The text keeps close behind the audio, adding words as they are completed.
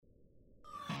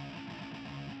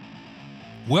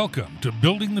Welcome to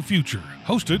Building the Future,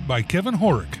 hosted by Kevin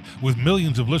Horick. With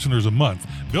millions of listeners a month,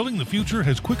 Building the Future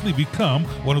has quickly become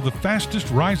one of the fastest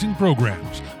rising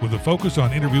programs, with a focus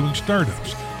on interviewing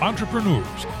startups,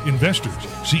 entrepreneurs, investors,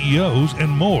 CEOs, and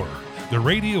more. The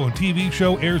radio and TV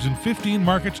show airs in 15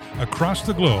 markets across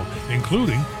the globe,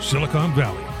 including Silicon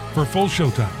Valley. For full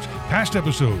showtimes, past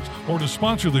episodes, or to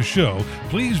sponsor the show,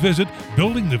 please visit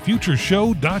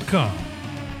buildingthefutureshow.com.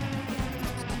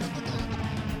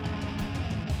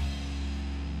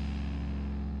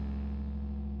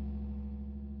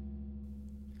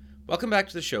 Welcome back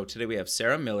to the show. Today we have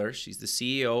Sarah Miller. She's the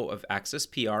CEO of Access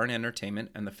PR and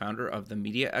Entertainment and the founder of the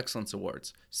Media Excellence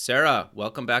Awards. Sarah,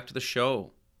 welcome back to the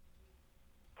show.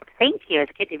 Thank you.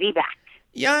 It's good to be back.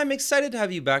 Yeah, I'm excited to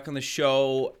have you back on the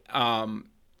show.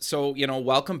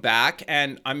 Welcome back.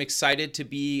 And I'm excited to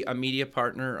be a media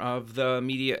partner of the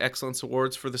Media Excellence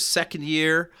Awards for the second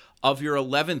year of your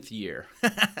 11th year.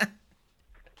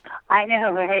 I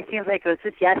know. It seems like it was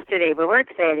just yesterday, but we're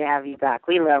excited to have you back.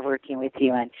 We love working with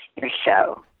you on your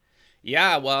show.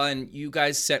 Yeah, well, and you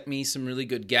guys sent me some really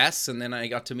good guests, and then I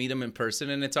got to meet them in person,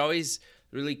 and it's always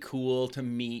really cool to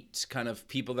meet kind of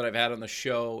people that I've had on the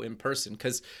show in person,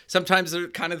 because sometimes they're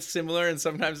kind of similar and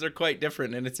sometimes they're quite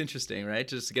different, and it's interesting, right,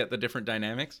 just to get the different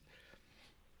dynamics.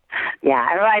 Yeah,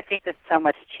 I think that so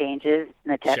much changes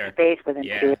in the tech space within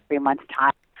 2 or 3 months'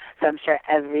 time, so I'm sure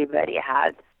everybody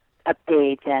has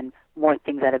updates and more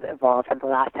things that have evolved from the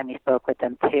last time we spoke with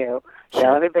them too.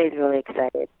 So everybody's really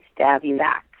excited to have you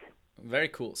back. Very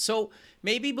cool. So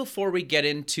maybe before we get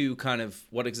into kind of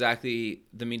what exactly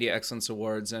the Media Excellence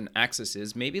Awards and Access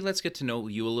is, maybe let's get to know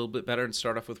you a little bit better and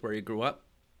start off with where you grew up.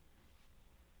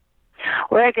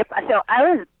 So I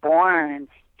was born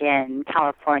in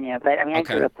California, but I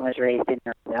grew up and was raised in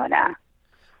Arizona.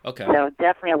 Okay. So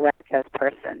definitely a West Coast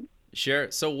person.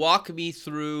 Sure. So walk me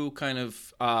through kind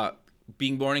of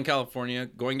being born in California,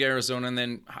 going to Arizona, and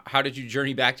then how did you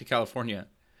journey back to California?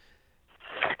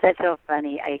 That's so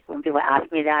funny. When people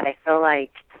ask me that, I feel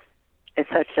like it's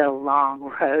such a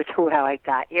long road to how I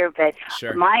got here. But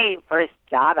my first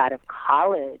job out of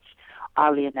college,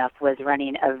 oddly enough, was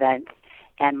running events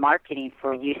and marketing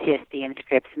for UCSD and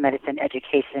Scripps Medicine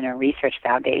Education and Research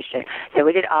Foundation. So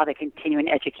we did all the continuing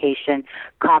education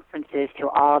conferences to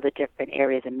all the different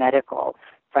areas of medical,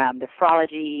 from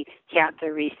nephrology,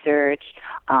 cancer research,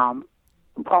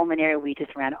 pulmonary. We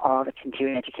just ran all the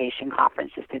continuing education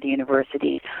conferences to the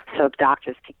universities so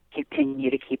doctors could continue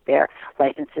to keep their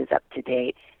licenses up to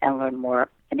date and learn more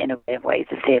and innovative ways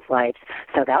to save lives.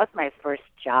 So that was my first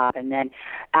job. And then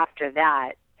after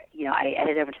that, I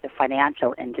headed over to the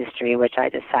financial industry, which I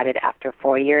decided after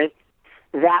 4 years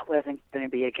that wasn't going to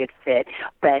be a good fit.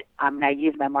 But I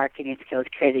used my marketing skills,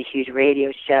 created a huge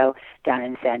radio show down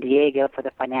in San Diego for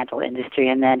the financial industry.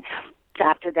 And then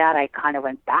after that, I kind of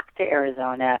went back to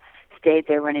Arizona, stayed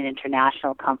there running an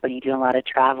international company, doing a lot of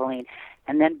traveling,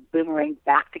 and then boomerang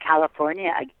back to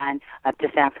California again, up to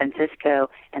San Francisco,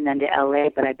 and then to LA.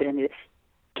 But I've been in the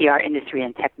PR industry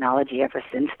and technology ever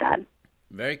since then.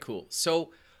 Very cool.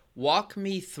 So walk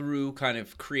me through kind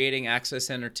of creating Access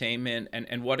Entertainment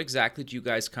and what exactly do you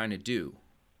guys kind of do?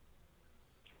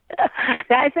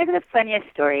 That's like the funniest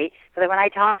story. So that when I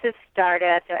talk to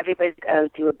startups, everybody's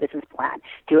do a business plan.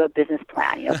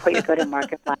 Put your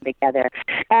go-to-market plan together.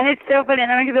 And it's so funny.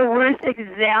 And I'm going to give the worst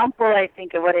example, I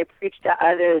think, of what I preach to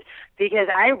others, because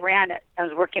I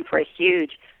was working for a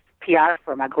huge PR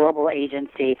firm, a global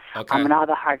agency, and all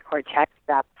the hardcore tech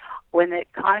stuff. When the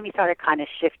economy started kind of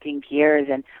shifting gears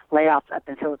and layoffs up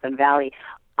in Silicon Valley,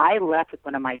 I left with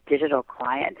one of my digital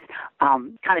clients,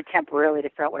 kind of temporarily to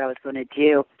figure out what I was going to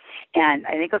do. And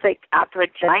I think it was like after a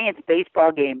Giants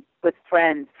baseball game with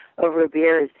friends over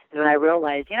beers is when I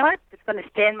realized, you know what, I'm just going to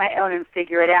stand my own and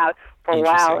figure it out for a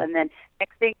while. And then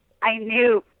next thing I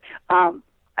knew, I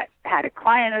had a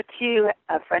client or two,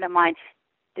 a friend of mine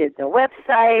did the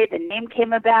website, the name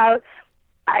came about.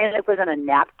 I was on a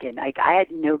napkin. I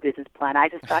had no business plan. I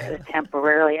just thought it was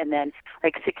temporarily. And then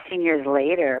 16 years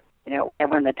later, I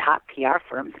one of the top PR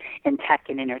firms in tech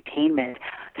and entertainment.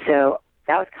 So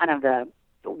that was kind of the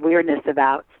weirdness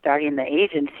about starting the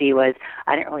agency was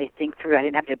I didn't really think through. I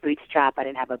didn't have to bootstrap. I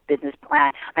didn't have a business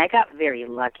plan. And I got very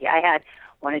lucky. I had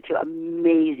one or two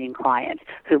amazing clients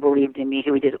who believed in me,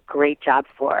 who we did a great job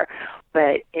for.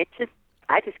 But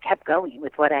I just kept going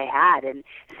with what I had. And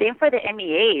same for the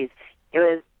MEAs. It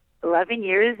was 11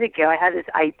 years ago, I had this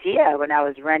idea when I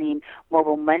was running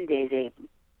Mobile Mondays, a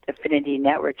affinity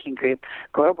networking group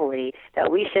globally, that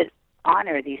we should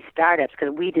honor these startups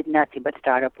because we did nothing but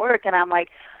startup work. And I'm like,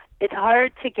 it's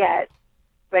hard to get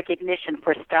recognition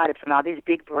for startups and all these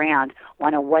big brands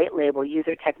want to white label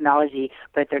user technology,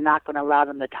 but they're not going to allow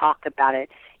them to talk about it,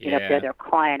 if they're their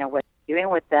client or what they're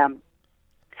doing with them.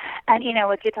 And,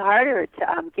 it gets harder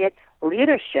to get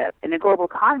leadership in the global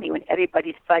economy when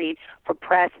everybody's fighting for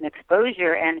press and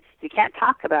exposure, and you can't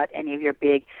talk about any of your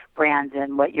big brands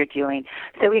and what you're doing.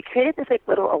 So we created this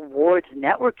little awards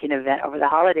networking event over the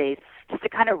holidays just to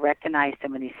kind of recognize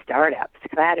some of these startups,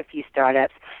 because I had a few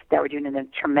startups that were doing a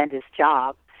tremendous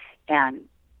job,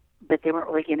 but they weren't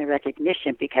really getting the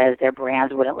recognition because their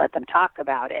brands wouldn't let them talk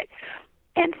about it.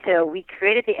 And so we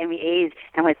created the MEAs,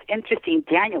 and what's interesting,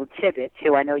 Daniel Tibbetts,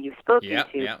 who I know you've spoken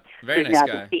to, very who's nice now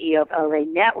guy. the CEO of LA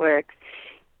Networks,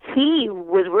 he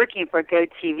was working for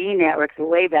GoTV Networks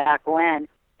way back when,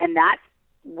 and that's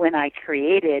when I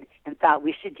created and thought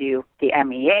we should do the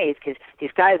MEAs, because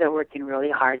these guys are working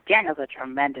really hard. Daniel's a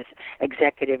tremendous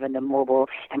executive in the mobile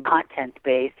and content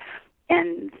space.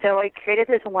 And so I created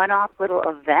this one-off little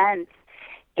event,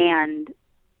 and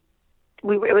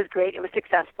it was great. It was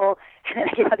successful. And then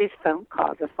I get all these phone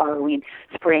calls the following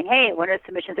spring. Hey, when are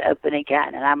submissions open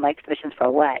again? And I'm like, submissions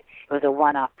for what? It was a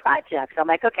one-off project. So I'm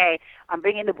like, okay, I'm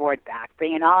bringing the board back,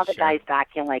 bringing all the guys back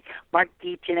in, like Mark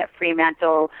Deacon at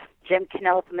Fremantle, Jim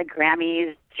Cannell from the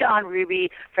Grammys, John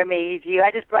Ruby from AEG. I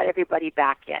just brought everybody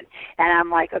back in. And I'm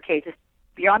like, okay, just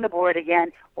you're on the board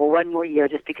again. Well, one more year,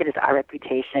 just because it's our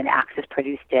reputation. Access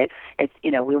produced it. It's,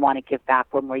 we want to give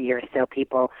back one more year so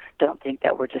people don't think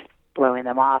that we're just blowing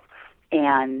them off.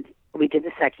 And we did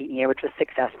the second year, which was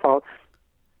successful.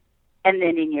 And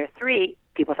then in year 3,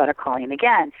 people started calling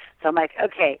again. So I'm like,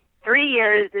 okay, 3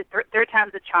 years, third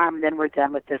time's the charm, and then we're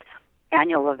done with this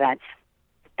annual event.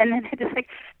 And then I just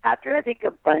after I think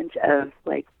a bunch of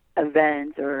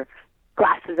events or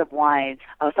glasses of wine,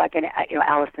 I was talking to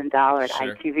Allison Dollar at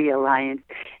ITV Alliance,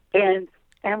 and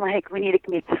I'm like, we need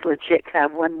to make this legit, because I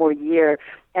have one more year.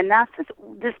 And that's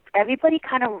just everybody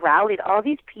kind of rallied, all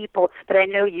these people that I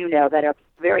know that are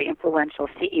very influential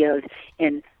CEOs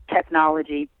in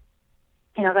technology.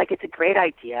 It's a great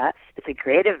idea. It's a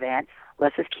great event.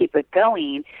 Let's just keep it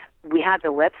going. We had the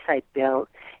website built.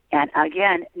 And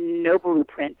again, no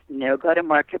blueprint, no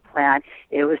go-to-market plan.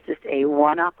 It was just a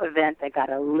one-off event that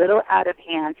got a little out of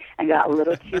hand and got a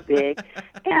little too big.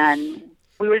 And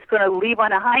we were just going to leave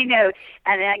on a high note.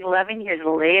 And then 11 years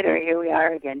later, here we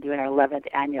are again doing our 11th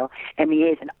annual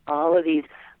MEAs, and all of these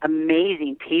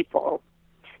amazing people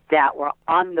that were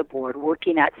on the board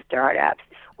working at startups,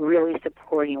 really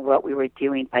supporting what we were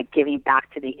doing by giving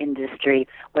back to the industry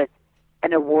with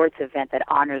an awards event that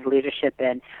honors leadership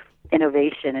and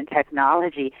innovation and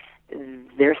technology.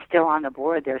 They're still on the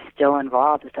board. They're still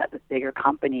involved with bigger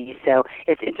companies. So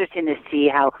it's interesting to see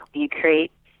how you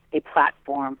create a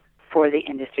platform for the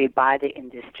industry, by the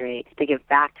industry, to give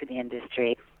back to the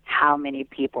industry, how many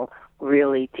people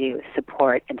really do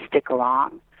support and stick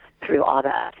along through all the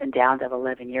ups and downs of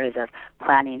 11 years of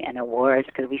planning and awards,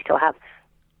 because we still have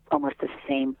almost the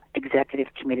same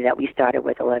executive committee that we started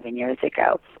with 11 years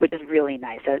ago, which is really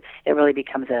nice. So it really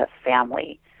becomes a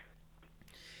family.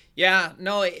 Yeah,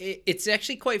 no, it's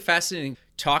actually quite fascinating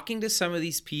talking to some of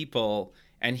these people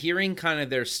and hearing kind of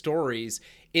their stories.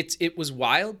 It was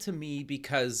wild to me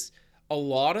because a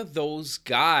lot of those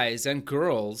guys and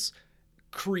girls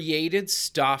created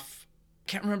stuff.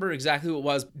 Can't remember exactly what it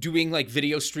was, doing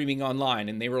video streaming online,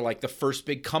 and they were the first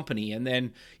big company, and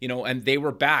then and they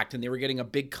were backed, and they were getting a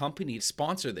big company to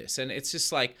sponsor this. And it's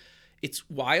just it's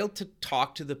wild to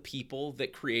talk to the people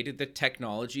that created the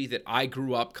technology that I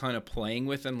grew up kind of playing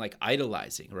with and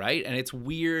idolizing, right? And it's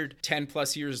weird 10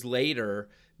 plus years later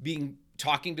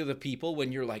talking to the people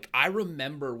when you're I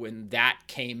remember when that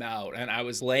came out and I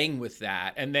was laying with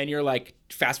that. And then you're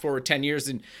fast forward 10 years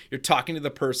and you're talking to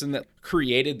the person that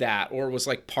created that or was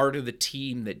part of the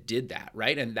team that did that,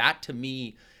 right? And that to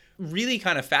me, really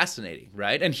kind of fascinating,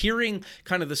 right? And hearing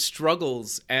kind of the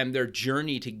struggles and their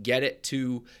journey to get it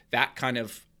to that kind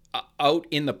of out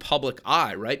in the public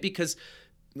eye, right? Because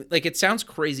it sounds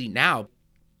crazy now,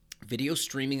 video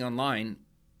streaming online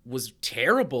was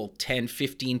terrible 10,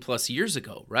 15 plus years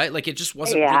ago, right? It just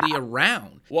wasn't really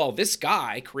around. Well, this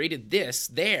guy created this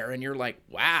there, and you're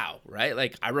wow,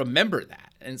 right? I remember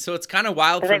that. And so it's kind of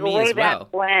wild for me as well.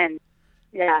 Back when,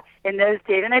 in those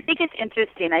days. And I think it's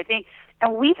interesting.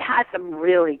 And we've had some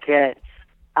really good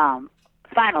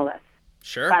finalists.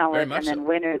 Sure, very much and then so.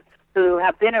 Winners who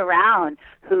have been around,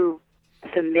 who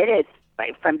submitted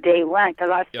from day one. Because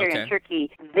last year in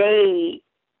Turkey, they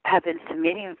have been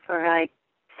submitting for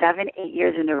 7, 8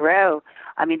 years in a row.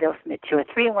 I mean, they'll submit 2 or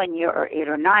 3 in 1 year, or 8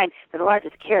 or 9. They're the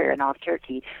largest carrier in all of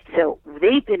Turkey. So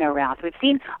they've been around. So we've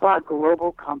seen a lot of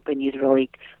global companies really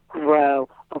grow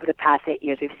over the past 8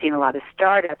 years. We've seen a lot of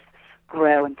startups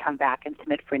grow and come back and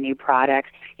submit for new products.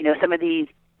 Some of these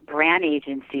brand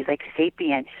agencies like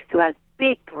Sapient, who has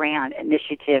big brand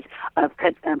initiatives of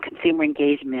consumer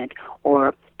engagement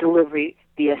or delivery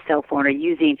via cell phone or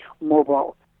using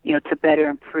mobile, to better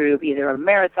improve either a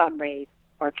marathon race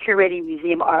or curating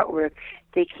museum artwork,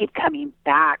 they keep coming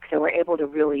back. So we're able to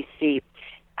really see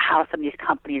how some of these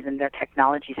companies and their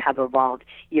technologies have evolved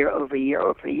year over year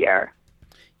over year.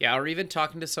 Yeah, or even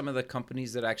talking to some of the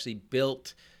companies that actually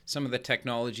built some of the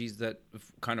technologies that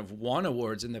kind of won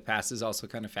awards in the past is also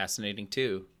kind of fascinating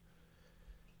too.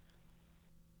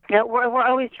 Yeah, we're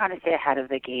always trying to stay ahead of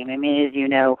the game. I mean, as you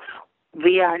know,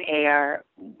 VR and AR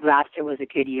last year was a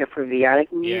good year for VR.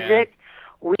 Like music,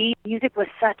 music was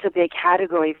such a big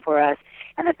category for us.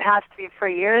 In the past 3 or 4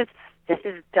 years, this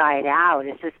has died out.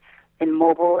 It's just in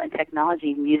mobile and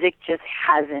technology, music just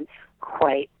hasn't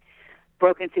quite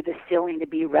broken through the ceiling to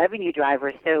be revenue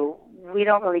drivers. So we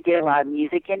don't really get a lot of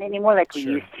music in anymore like we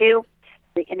used to.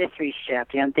 The industry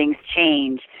shift, things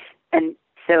change. And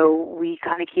so we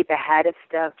kind of keep ahead of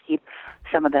stuff, keep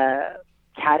some of the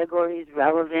categories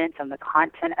relevant, some of the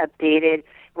content updated.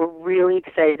 We're really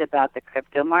excited about the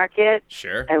crypto market.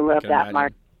 Sure. I love that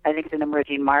market. I think it's an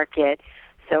emerging market.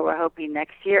 So we're hoping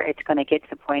next year it's going to get to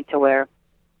the point to where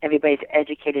everybody's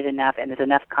educated enough and there's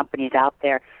enough companies out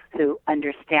there who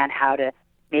understand how to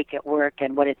make it work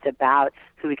and what it's about,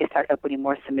 so we can start opening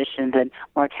more submissions and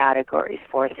more categories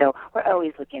for. So we're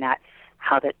always looking at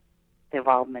how the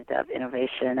development of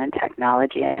innovation and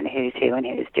technology and who's who and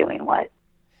who's doing what.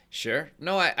 Sure.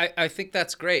 No, I think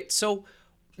that's great. So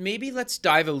maybe let's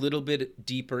dive a little bit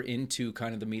deeper into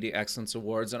kind of the Media Excellence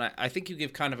Awards. And I think you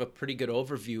give kind of a pretty good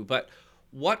overview, but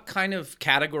what kind of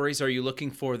categories are you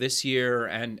looking for this year,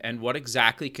 and what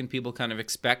exactly can people kind of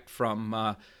expect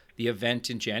from the event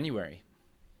in January?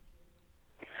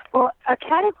 Well, a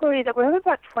category that we have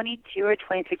about 22 or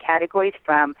 23 categories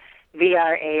from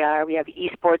VR, AR. We have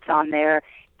esports on there,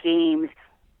 games,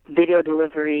 video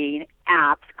delivery,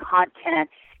 apps, content,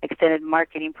 extended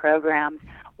marketing programs.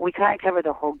 We kind of cover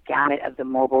the whole gamut of the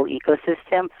mobile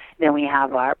ecosystem. Then we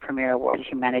have our Premier Awards,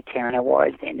 Humanitarian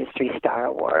Awards, the Industry Star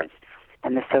Awards,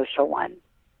 and the social one.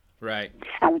 Right.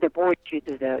 And the board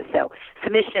chooses those. So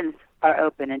submissions are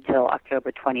open until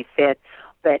October 25th,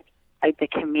 but the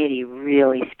committee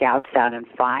really scouts out and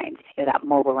finds that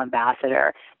mobile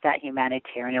ambassador, that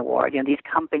humanitarian award. These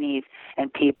companies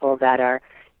and people that are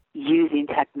using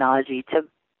technology to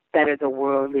better the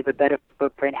world, leave a better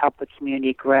footprint, help the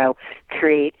community grow,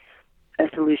 create a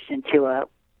solution to a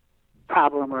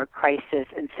problem or a crisis.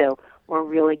 And so we're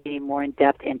really getting more in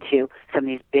depth into some of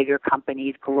these bigger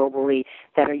companies globally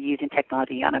that are using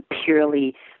technology on a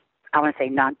purely, I want to say,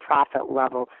 nonprofit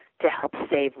level to help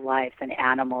save lives and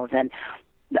animals and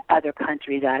the other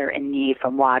countries that are in need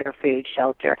from water, food,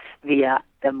 shelter via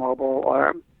the mobile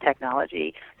or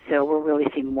technology. So we're really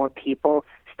seeing more people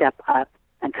step up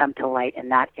and come to light in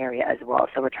that area as well.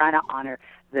 So we're trying to honor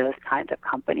those kinds of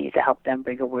companies to help them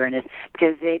bring awareness,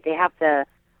 because they have the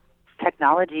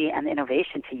technology and the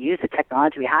innovation to use the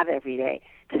technology we have every day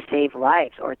to save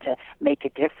lives or to make a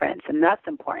difference. And that's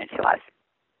important to us.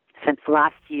 Since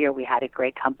last year, we had a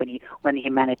great company win the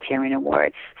Humanitarian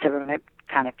Award. So we're going to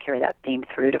kind of carry that theme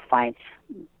through to find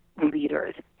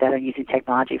leaders that are using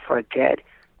technology for good.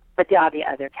 But the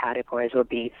other categories will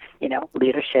be,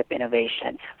 leadership,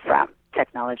 innovation from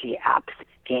technology, apps,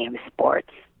 games, sports,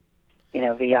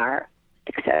 VR,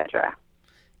 etc.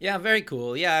 Yeah, very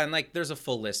cool. Yeah, and there's a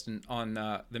full list on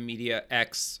the Media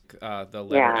X, the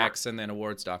letter X, and then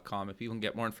awards.com if people can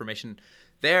get more information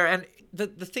there. And the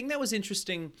thing that was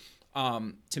interesting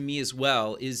to me as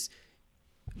well is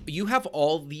you have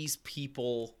all these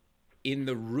people in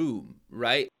the room,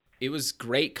 right? It was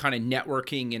great kind of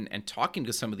networking and talking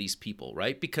to some of these people,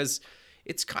 right? Because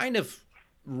it's kind of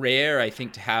rare, I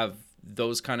think, to have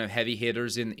those kind of heavy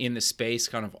hitters in the space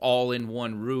kind of all in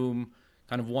one room,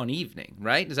 kind of one evening,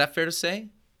 right? Is that fair to say?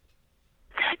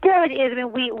 Yeah, it is. I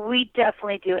mean, we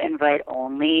definitely do invite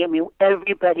only. I mean,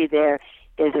 everybody there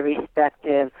is a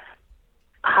respective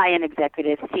high-end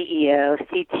executive, CEO,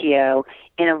 CTO,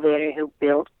 innovator who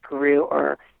built, grew,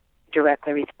 or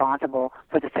directly responsible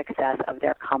for the success of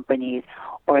their companies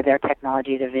or their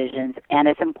technology divisions. And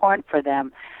it's important for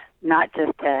them not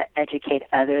just to educate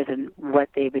others in what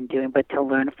they've been doing, but to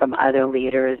learn from other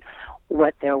leaders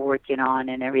what they're working on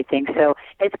and everything. So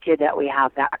it's good that we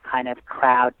have that kind of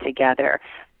crowd together,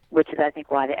 which is, I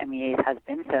think, why the MEAs has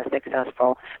been so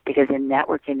successful, because in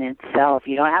networking itself,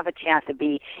 you don't have a chance to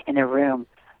be in a room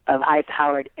of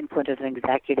high-powered influencers and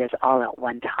executives all at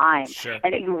one time. Sure.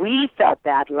 And we felt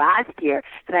bad last year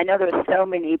because I know there were so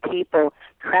many people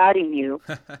crowding you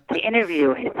to interview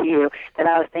with you that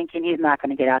I was thinking he's not going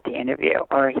to get out to interview,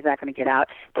 or he's not going to get out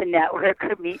to network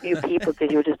or meet new people because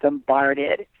you were just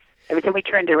bombarded. Every time we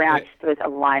turned around, there was a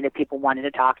line of people wanting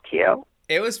to talk to you.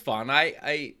 It was fun.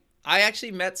 I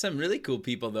actually met some really cool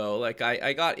people, though. Like,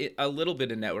 I got a little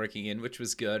bit of networking in, which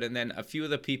was good. And then a few of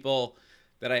the people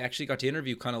that I actually got to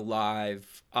interview kind of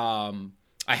live, I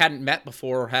hadn't met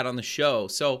before or had on the show.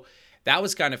 So that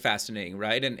was kind of fascinating,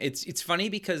 right? And it's funny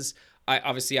because I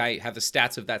have the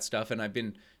stats of that stuff, and I've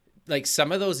been like,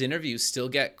 some of those interviews still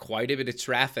get quite a bit of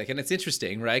traffic, and it's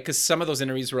interesting, right? Because some of those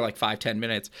interviews were like 5-10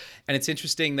 minutes, and it's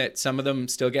interesting that some of them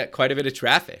still get quite a bit of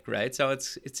traffic, right? So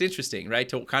it's interesting, right?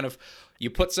 To kind of, you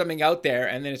put something out there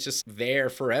and then it's just there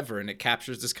forever, and it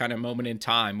captures this kind of moment in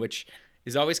time, which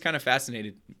is always kind of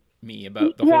fascinated me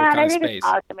about the whole kind of space. It's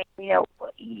awesome. I mean,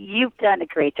 you've done a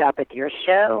great job with your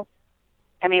show.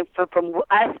 I mean, from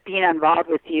us being involved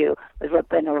with you, it's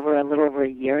been over a little over a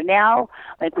year now.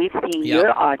 Like, we've seen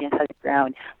your audience has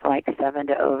grown from like 7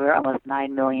 to over almost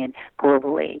 9 million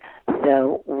globally.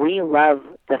 So we love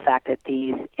the fact that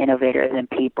these innovators and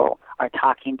people are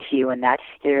talking to you, and that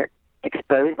you're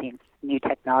exposing new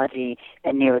technology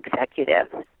and new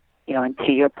executives,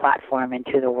 into your platform,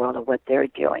 into the world of what they're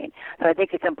doing. So I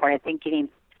think it's important. I think getting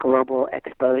global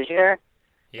exposure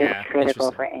is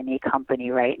critical for any company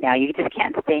right now. You just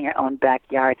can't stay in your own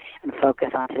backyard and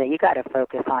focus on today. You got to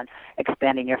focus on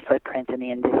expanding your footprint in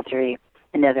the industry,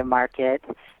 in other markets,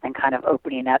 and kind of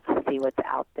opening up to see what's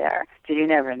out there, because you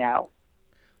never know.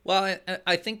 Well,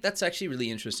 I think that's actually really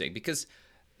interesting, because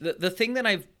the thing that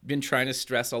I've been trying to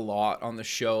stress a lot on the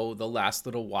show the last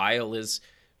little while is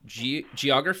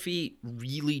geography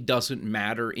really doesn't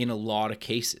matter in a lot of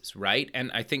cases, right?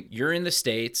 And I think you're in the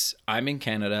States, I'm in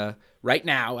Canada. Right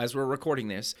now, as we're recording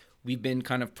this, we've been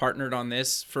kind of partnered on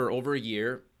this for over a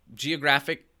year.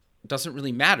 Geographic doesn't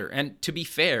really matter. And to be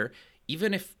fair,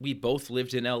 even if we both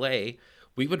lived in LA,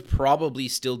 we would probably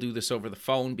still do this over the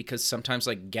phone, because sometimes,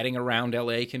 like, getting around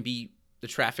LA the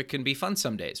traffic can be fun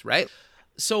some days, right?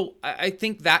 So I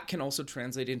think that can also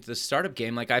translate into the startup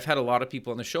game. Like, I've had a lot of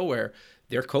people on the show where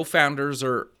their co-founders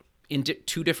are in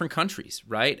 2 different countries,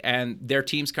 right? And their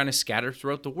teams kind of scattered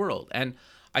throughout the world. And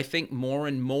I think more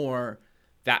and more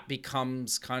that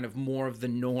becomes kind of more of the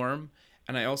norm.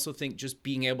 And I also think just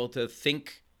being able to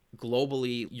think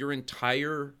globally, your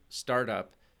entire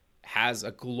startup has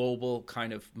a global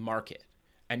kind of market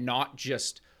and not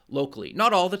just locally.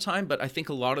 Not all the time, but I think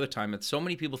a lot of the time. And so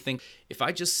many people think, if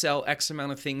I just sell X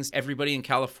amount of things, everybody in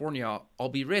California, I'll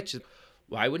be rich.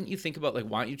 Why wouldn't you think about, like,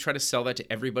 why don't you try to sell that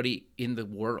to everybody in the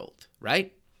world,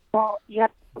 right? Well, you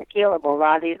have to be scalable. A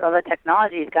lot of these other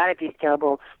technologies got to be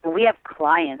scalable. But we have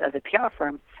clients, as a PR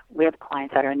firm, we have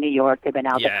clients that are in New York. They've been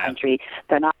out the country.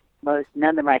 They're not none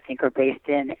of them, I think, are based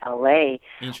in LA.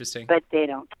 Interesting. But they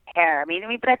don't care. I mean,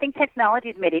 but I think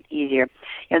technology's made it easier.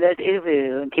 There's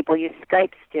Uvu, and people use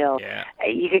Skype still. Yeah.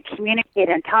 You could communicate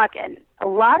and talk, and a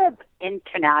lot of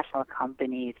international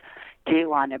companies do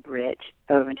want to bridge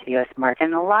over into the U.S. market,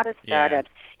 and a lot of startups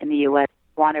in the U.S.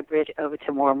 want to bridge over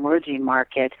to more emerging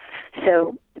markets.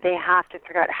 So they have to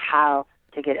figure out how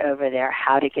to get over there,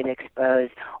 how to get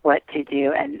exposed, what to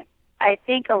do. And I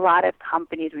think a lot of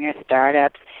companies, when you're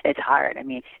startups, it's hard. I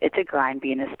mean, it's a grind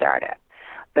being a startup.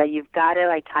 But you've got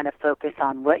to kind of focus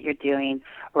on what you're doing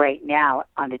right now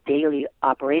on a daily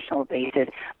operational basis.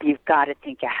 But you've got to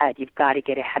think ahead. You've got to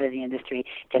get ahead of the industry,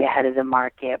 get ahead of the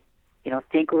market.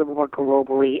 Think a little more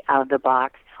globally, out of the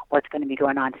box. What's going to be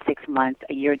going on 6 months,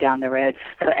 a year down the road,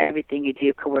 so everything you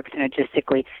do could work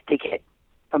synergistically to get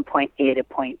from point A to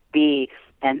point B.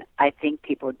 And I think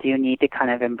people do need to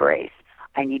kind of embrace,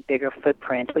 I need bigger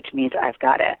footprints, which means I've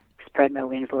got to spread my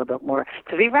wings a little bit more.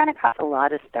 Because we run across a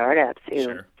lot of startups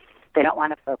who they don't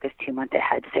want to focus 2 months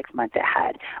ahead, 6 months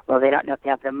ahead. Well, they don't know if they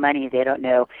have the money. They don't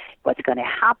know what's going to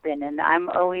happen. And I'm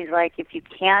always like, if you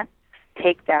can't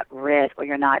take that risk, or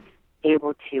you're not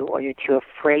able to, or you're too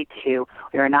afraid to, or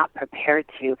you're not prepared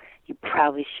to, you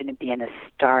probably shouldn't be in a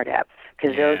startup,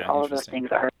 because all of those things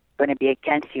are going to be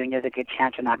against you, and there's a good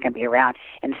chance you're not going to be around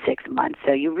in 6 months.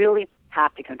 So you really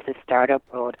have to come to the startup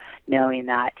world knowing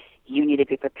that you need to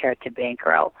be prepared to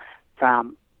bankroll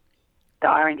from the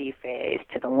R&D phase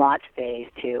to the launch phase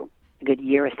to a good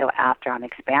year or so after on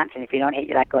expansion. If you don't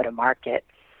hit that go-to-market,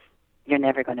 you're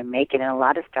never going to make it. And a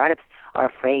lot of startups are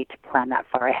afraid to plan that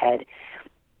far ahead.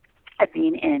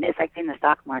 It's like in the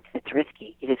stock market, it's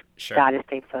risky. You just got to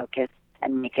stay focused,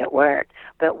 and make it work.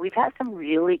 But we've had some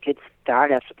really good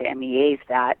startups with the MEAs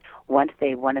that once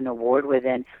they won an award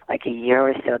within like a year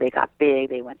or so, they got big,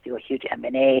 they went through a huge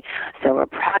M&A. So we're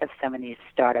proud of some of these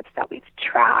startups that we've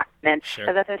tracked. And Sure.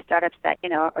 there's other startups that,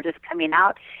 are just coming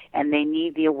out and they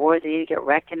need the awards, they need to get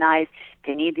recognized,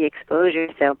 they need the exposure.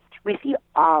 So we see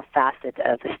all facets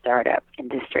of the startup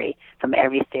industry from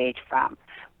every stage, from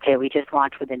okay, we just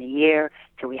launched within a year,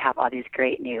 to we have all these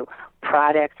great new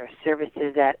products or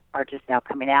services that are just now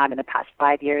coming out in the past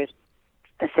 5 years.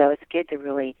 And so it's good to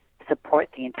really support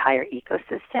the entire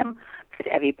ecosystem, because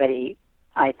everybody,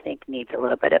 I think, needs a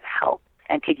little bit of help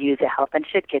and could use the help and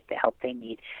should get the help they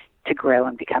need to grow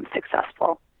and become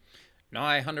successful. No,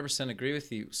 I 100% agree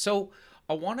with you. So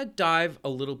I want to dive a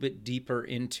little bit deeper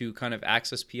into kind of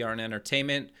Access PR and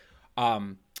Entertainment.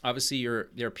 Obviously, you're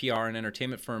a PR and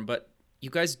entertainment firm, but you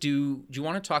guys do you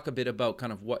want to talk a bit about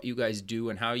kind of what you guys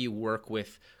do and how you work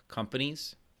with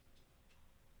companies?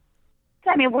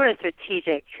 I mean, we're a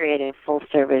strategic, creative,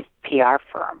 full-service PR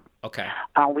firm. Okay.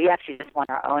 We actually just won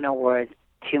our own awards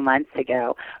 2 months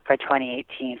ago for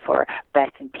 2018 for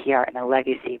Best in PR and a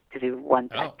Legacy, because we won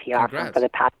Best PR firm for the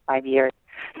past 5 years.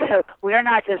 So we're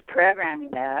not just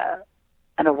programming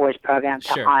an awards program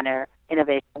to honor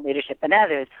innovation, leadership, and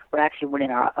others. We're actually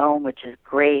winning our own, which is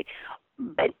great.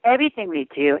 But everything we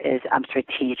do is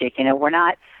strategic. We're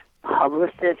not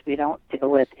publicists. We don't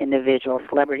deal with individual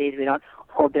celebrities. We don't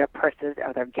hold their purses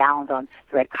or their gowns on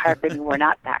the red carpet. We're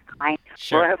not that kind.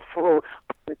 Sure. We're a full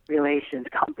public relations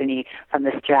company, from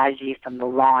the strategy, from the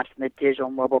launch, from the digital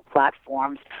mobile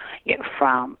platforms,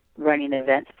 from running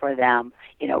events for them,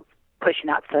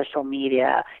 pushing out social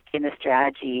media, getting the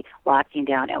strategy, locking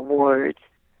down awards,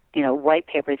 white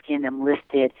papers, getting them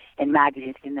listed in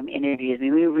magazines, getting them interviews. I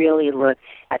mean, we really look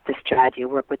at the strategy,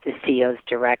 work with the CEOs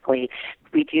directly.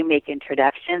 We do make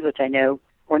introductions, which I know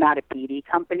we're not a BD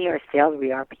company or sales,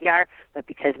 we are PR, but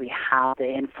because we have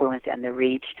the influence and the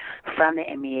reach from the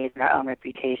MEAs and our own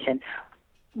reputation,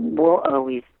 we'll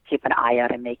always keep an eye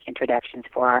out and make introductions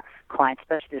for our clients,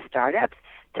 especially the startups,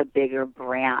 to bigger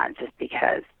brands, just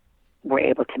because we're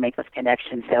able to make those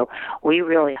connections. So we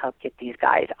really help get these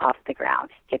guys off the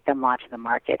ground, get them launched in the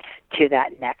market to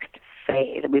that next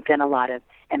phase. We've done a lot of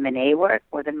M&A work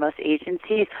more than most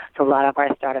agencies, so a lot of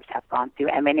our startups have gone through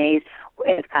M&As.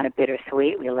 It's kind of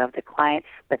bittersweet. We love the client,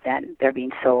 but then they're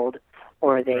being sold,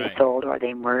 or they sold, or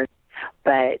they merged.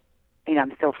 But,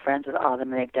 I'm still friends with all of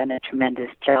them, and they've done a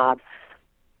tremendous job.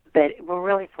 But we're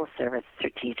really full service,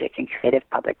 strategic, and creative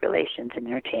public relations and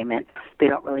entertainment. We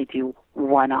don't really do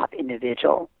one-off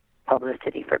individual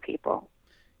publicity for people.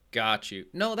 Got you.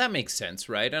 No, that makes sense,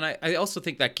 right? And I also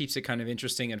think that keeps it kind of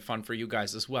interesting and fun for you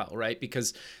guys as well, right?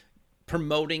 Because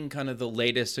promoting kind of the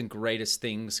latest and greatest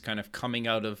things kind of coming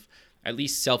out of, at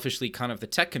least selfishly, kind of the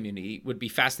tech community would be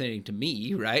fascinating to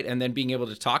me, right? And then being able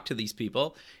to talk to these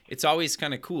people, it's always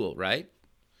kind of cool, right?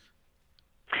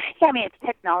 Yeah, I mean, it's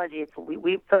technology.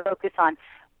 We focus on,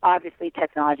 obviously,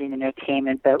 technology and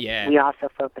entertainment, but we also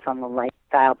focus on the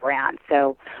lifestyle brand.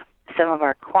 So some of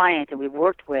our clients, and we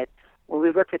worked with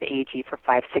AG for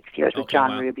 5-6 years with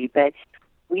John Ruby, but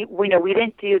we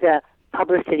didn't do the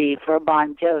publicity for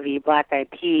Bon Jovi, Black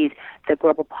Eyed Peas, the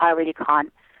Global Poverty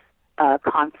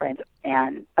Conference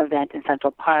and event in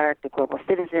Central Park, the Global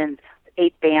Citizens,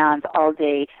 8 bands all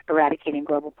day eradicating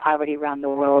global poverty around the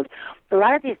world. A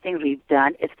lot of these things we've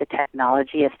done, it's the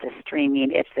technology, it's the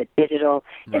streaming, it's the digital,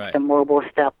 it's the mobile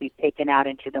stuff we've taken out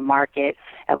into the market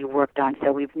and we worked on.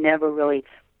 So we've never really,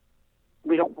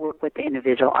 we don't work with the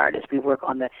individual artists. We work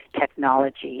on the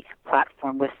technology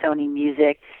platform with Sony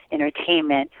Music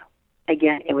Entertainment.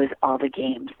 Again, it was all the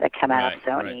games that come out of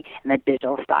Sony and the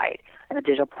digital side and the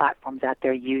digital platforms that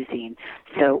they're using.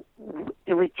 So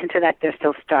we consider that they're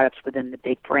still startups within the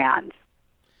big brands.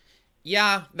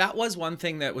 Yeah, that was one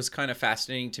thing that was kind of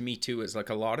fascinating to me too, is like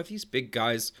a lot of these big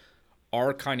guys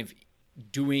are kind of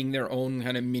doing their own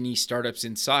kind of mini startups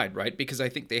inside, right? Because I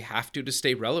think they have to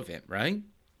stay relevant, right?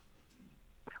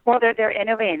 Well, they're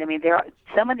innovating. I mean,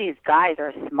 some of these guys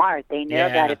are smart. They know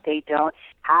that if they don't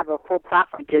have a full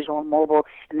platform, digital and mobile,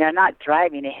 and they're not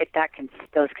driving to hit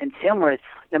those consumers,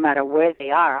 no matter where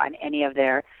they are on any of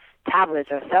their tablets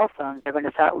or cell phones, they're going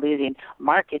to start losing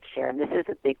market share. And this is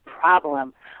a big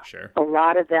problem. Sure. A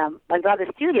lot of them, like a lot of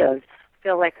the studios,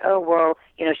 feel like, oh, well,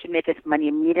 should make us money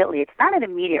immediately. It's not an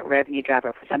immediate revenue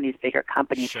driver for some of these bigger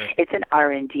companies. Sure. It's an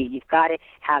R&D. You've got to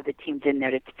have the teams in there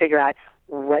to figure out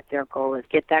what their goal is,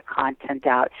 get that content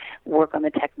out, work on the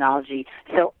technology.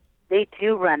 So they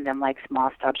do run them like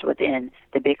small startups within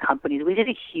the big companies. We did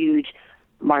a huge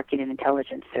market and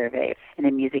intelligence survey in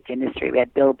the music industry. We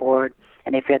had Billboard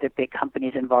and a few other big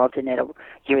companies involved in it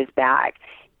years back.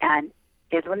 And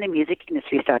is when the music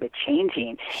industry started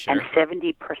changing, Sure. and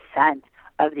 70%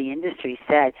 of the industry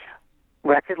said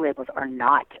record labels are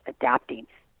not adapting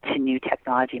to new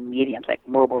technology mediums like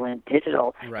mobile and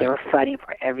digital. Right. They were fighting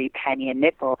for every penny and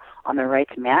nickel. On the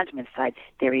rights management side,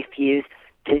 they refused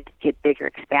to get bigger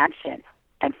expansion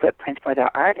and footprints for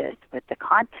their artists with the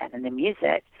content and the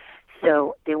music.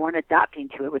 So they weren't adapting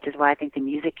to it, which is why I think the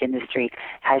music industry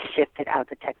has shifted out of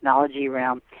the technology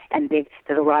realm. And there's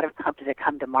a lot of companies that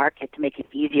come to market to make it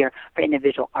easier for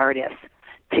individual artists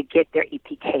to get their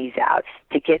EPKs out,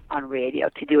 to get on radio,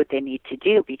 to do what they need to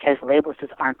do, because labels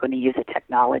just aren't going to use the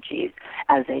technologies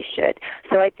as they should.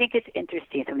 So I think it's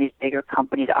interesting some of these bigger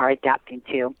companies are adapting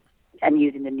to and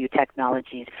using the new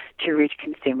technologies to reach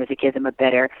consumers, to give them a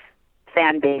better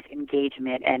fan base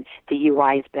engagement, and the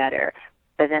UI is better.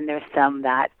 But then there's some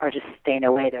that are just staying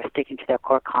away. They're sticking to their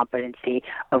core competency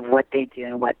of what they do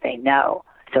and what they know.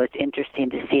 So it's interesting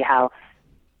to see how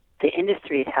the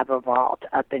industries have evolved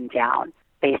up and down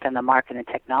based on the market and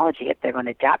technology, if they're going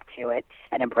to adapt to it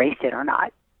and embrace it or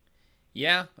not.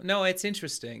 Yeah, no, it's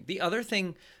interesting. The other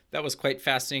thing that was quite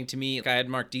fascinating to me, I had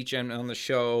Mark Deitchen on the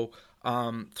show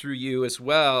through you as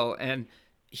well, and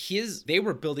they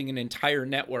were building an entire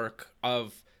network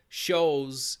of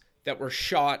shows that were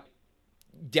shot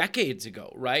decades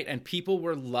ago, right? And people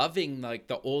were loving like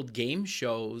the old game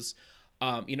shows,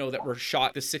 that were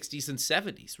shot the 60s and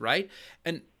 70s, right?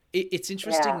 And it's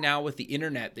interesting now with the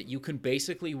internet that you can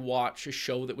basically watch a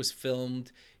show that was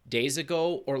filmed days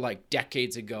ago or like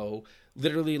decades ago,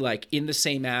 literally like in the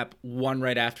same app, one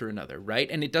right after another, right?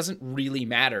 And it doesn't really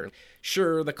matter.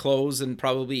 Sure, the clothes and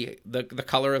probably the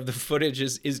color of the footage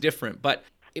is different, but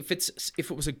if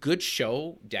it was a good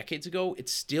show decades ago,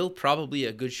 it's still probably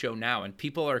a good show now, and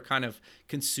people are kind of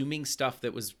consuming stuff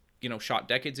that was shot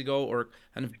decades ago or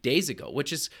kind of days ago,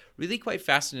 which is really quite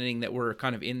fascinating that we're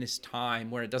kind of in this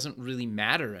time where it doesn't really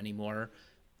matter anymore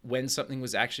when something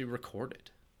was actually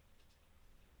recorded.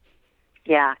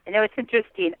 Yeah, I know it's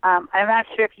interesting. I'm not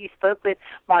sure if you spoke with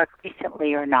Mark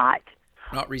recently or not.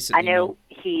 Not recently. I know no.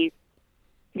 he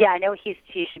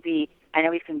should be. I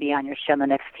know he's going to be on your show in the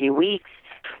next few weeks.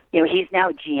 He's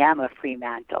now GM of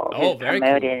Fremantle. Oh, very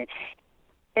cool.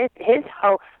 His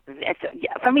whole,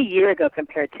 from a year ago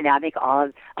compared to now, I think all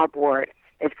of our board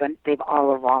they've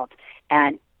all evolved.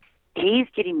 And he's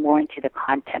getting more into the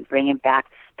content, bringing back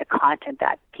the content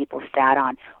that people sat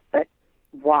on, but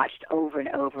watched over and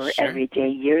over every day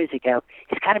years ago.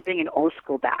 He's kind of bringing old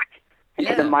school back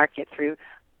into the market through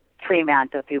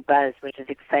Fremantle, through Buzz, which is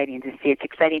exciting to see. It's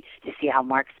exciting to see how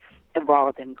Mark's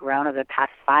evolved and grown over the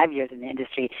past 5 years in the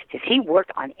industry, because he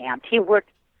worked on AMP. He worked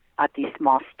at these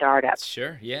small startups.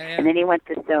 Sure, yeah. And then he went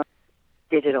to Sony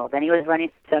Digital. Then he was running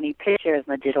Sony Pictures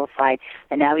on the digital side,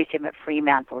 and now he's him at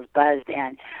Fremantle's Buzzed.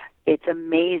 And it's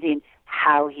amazing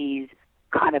how he's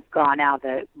kind of gone out of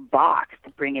the box to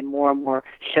bring in more and more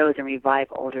shows and revive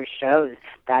older shows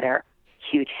that are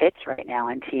huge hits right now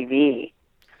on TV.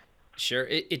 Sure.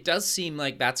 It does seem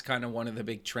like that's kind of one of the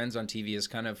big trends on TV is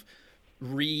kind of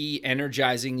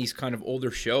re-energizing these kind of older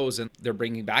shows, and they're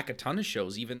bringing back a ton of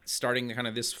shows, even starting kind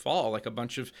of this fall, like a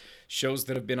bunch of shows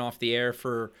that have been off the air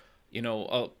for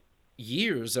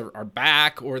years are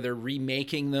back, or they're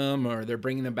remaking them, or they're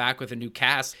bringing them back with a new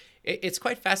cast. It's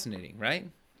quite fascinating, right?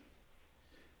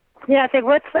 Yeah, I think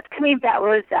what's coming back? What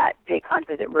was that big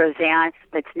concert? That Roseanne?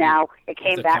 That's now it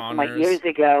came back from like years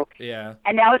ago. Yeah.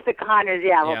 And now it's the Connors.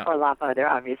 Yeah, for a lot of other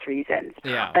obvious reasons.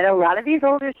 Yeah. But a lot of these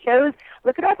older shows,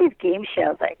 look at all these game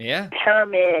shows like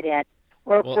Pyramid and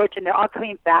World of Fortune. They're all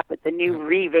coming back with the new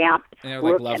revamped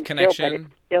like Love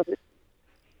Connection.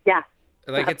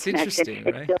 Like it's interesting,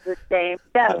 right? It's still the same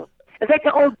show. It's like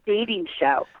the old dating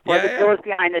show where the girl's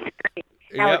behind the screen.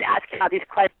 I was asking all these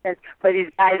questions for these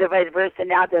guys or vice versa.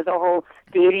 Now there's a whole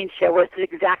dating show where it's the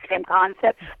exact same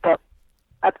concept, but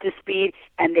up to speed,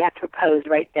 and they have to propose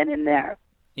right then and there.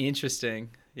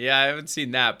 Interesting. Yeah, I haven't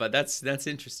seen that, but that's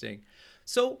interesting.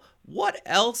 So what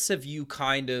else have you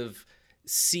kind of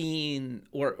seen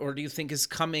or do you think is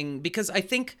coming? Because I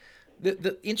think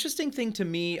the interesting thing to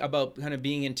me about kind of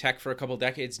being in tech for a couple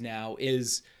decades now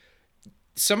is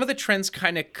some of the trends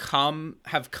have come,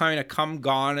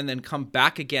 gone, and then come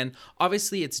back again.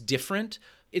 Obviously, it's different.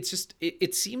 It's just,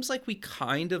 it seems like we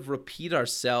kind of repeat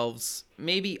ourselves.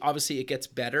 Maybe, obviously, it gets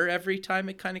better every time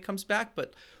it kind of comes back.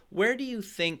 But where do you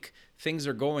think things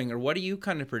are going? Or what do you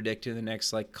kind of predict in the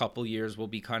next couple years will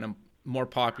be kind of more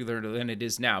popular than it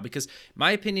is now? Because in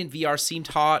my opinion, VR seemed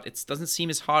hot. It doesn't seem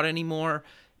as hot anymore.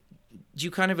 Do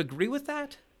you kind of agree with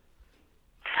that?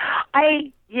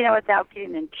 Without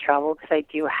getting in trouble, because I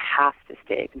do have to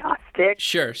stay agnostic.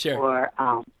 Sure.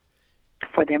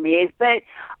 For their meetings. But,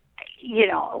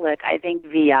 look, I think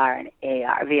VR and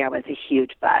VR was a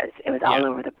huge buzz. It was all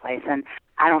over the place, and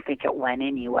I don't think it went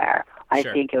anywhere. I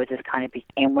think it was just kind of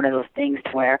became one of those things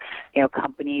to where,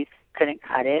 companies couldn't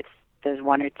cut it. There's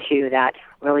one or two that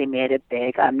really made it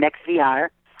big. Next VR,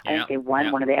 I think they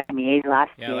won one of the Emmys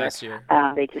last year. Last year.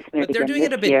 They just made But they're doing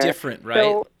it a bit different, right?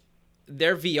 So,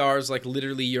 their VR is like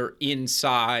literally you're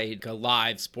inside a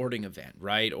live sporting event,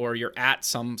 right? Or you're at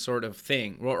some sort of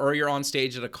thing, or you're on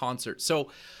stage at a concert. So,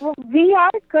 VR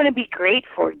is going to be great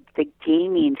for the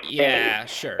gaming space. Yeah,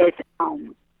 sure.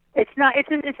 It's not.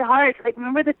 It's hard. Like,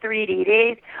 remember the 3D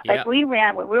days? Like, we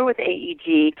ran when we were with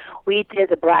AEG. We did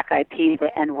the Black Eyed Peas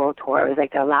the End World Tour. It was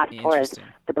like their last tour as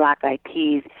the Black Eyed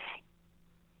Peas,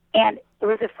 and it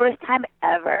was the first time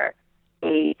ever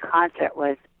a concert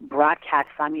was broadcast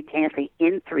simultaneously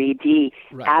in 3D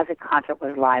as a concert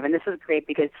was live. And this was great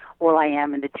because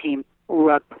will.i.am and the team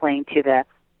were playing to the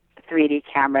 3D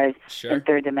cameras in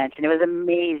third dimension. It was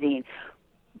amazing.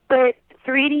 But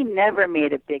 3D never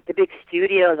made it big. The big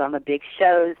studios on the big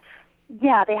shows, they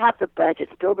have the budget.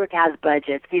 Spielberg has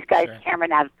budgets. These guys,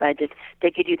 Cameron has budgets. They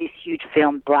could do these huge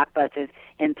film blockbusters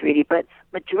in 3D. But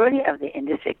majority of the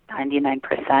industry,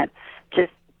 99%,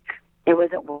 just it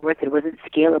wasn't worth it. It wasn't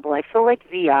scalable. I feel like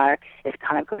VR is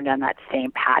kind of going down that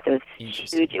same path. It was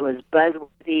huge. It was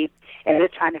buzzworthy. And it was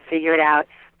trying to figure it out.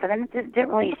 But then it didn't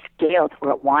really scale to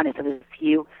where it wanted. So there's a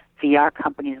few VR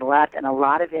companies left, and a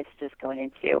lot of it's just going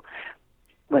into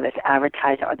whether it's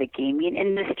advertising or the gaming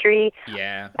industry.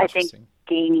 Yeah, I think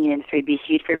gaming industry would be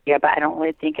huge for VR, but I don't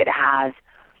really think it has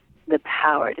the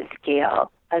power to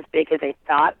scale as big as they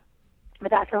thought. But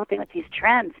that's the whole thing with these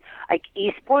trends. Like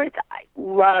esports, I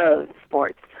love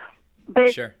sports.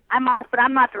 But I'm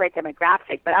not the right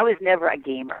demographic, but I was never a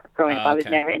gamer growing up. I was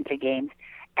never into games.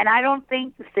 And I don't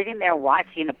think sitting there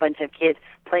watching a bunch of kids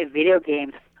play video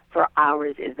games for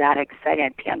hours is that exciting.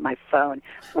 I'd be on my phone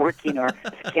working or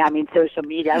scamming social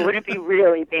media. I wouldn't be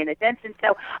really paying attention.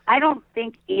 So I don't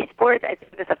think esports, I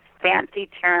think it's a fancy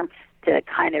term to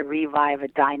kind of revive a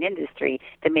dying industry,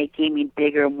 to make gaming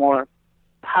bigger, more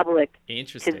public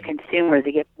to the consumers,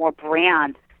 to get more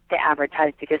brands to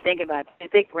advertise. Because think about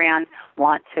it, big brands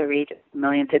want to reach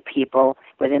millions of people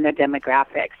within their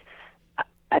demographics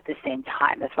at the same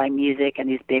time. That's why music and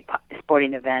these big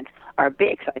sporting events are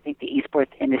big. So I think the esports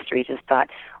industry just thought,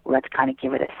 let's kind of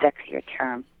give it a sexier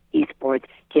term, esports,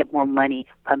 get more money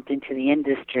pumped into the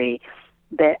industry.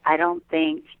 But I don't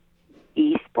think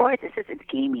esports, it's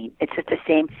gaming. It's just the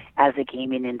same as the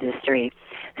gaming industry.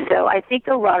 So I think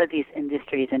a lot of these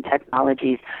industries and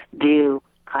technologies do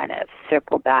kind of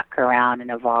circle back around and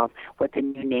evolve with a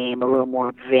new name, a little more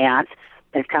advanced.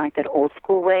 It's kind of like that old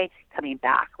school way, coming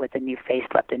back with a new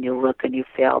facelift, a new look, a new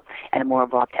feel, and a more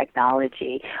evolved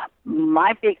technology.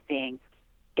 My big thing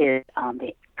is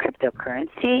the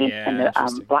cryptocurrency and the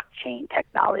blockchain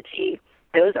technology.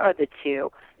 Those are the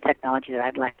two technologies that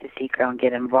I'd like to see grow and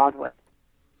get involved with.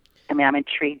 I mean, I'm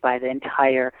intrigued by the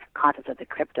entire concept of the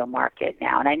crypto market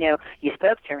now. And I know you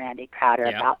spoke to Randy Crowder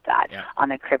about that on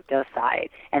the crypto side.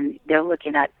 And they're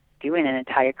looking at doing an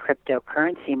entire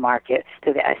cryptocurrency market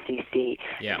through the SEC.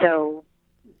 Yeah. So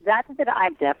that's something that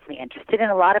I'm definitely interested in.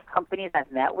 A lot of companies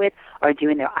I've met with are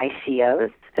doing their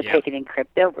ICOs, so taking in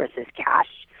crypto versus cash.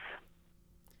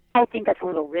 I think that's a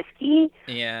little risky.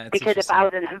 Yeah, because if I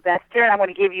was an investor and I want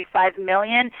to give you $5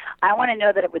 million, I want to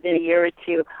know that within a year or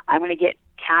two I'm going to get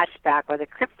cash back. Or the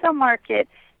crypto market,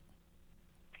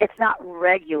 it's not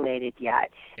regulated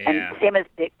yet. Yeah. And same as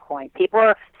Bitcoin.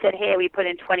 People said, hey, we put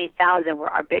in 20,000 where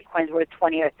our Bitcoin's worth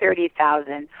 20 or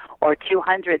 30,000 or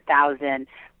 200,000.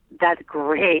 That's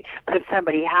great. But if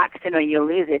somebody hacks it or you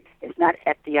lose it, it's not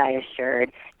FDI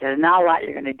assured. There's not a lot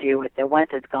you're going to do with it.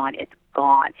 Once it's gone,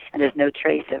 and there's no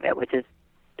trace of it, which is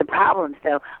the problem.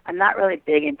 So I'm not really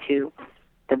big into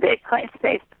the Bitcoin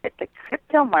space, but the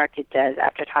crypto market does.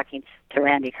 After talking to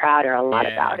Randy Crowder a lot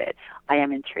about it, I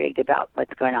am intrigued about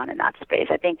what's going on in that space.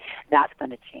 I think that's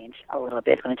going to change a little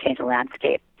bit. It's going to change the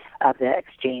landscape of the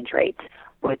exchange rates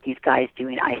with these guys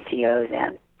doing ICOs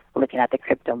and looking at the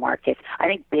crypto markets. I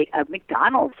think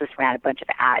McDonald's just ran a bunch of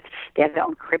ads. They have their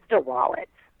own crypto wallet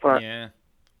for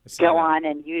go on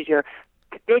and use your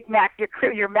Big Mac,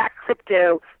 your Mac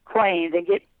crypto coins and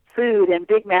get food and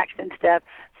Big Macs and stuff.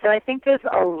 So I think there's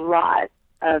a lot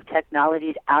of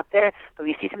technologies out there, but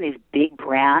we see some of these big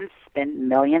brands spend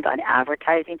millions on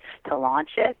advertising to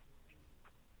launch it.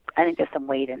 I think there's some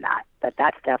weight in that, but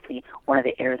that's definitely one of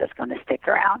the areas that's going to stick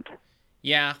around.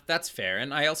 Yeah, that's fair.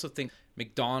 And I also think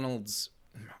McDonald's,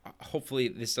 hopefully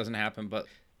this doesn't happen, but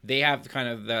they have kind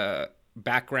of the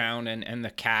background and the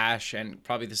cash and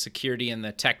probably the security and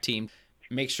the tech team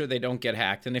make sure they don't get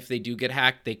hacked. And if they do get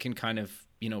hacked, they can kind of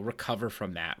recover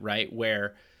from that, right?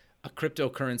 Where a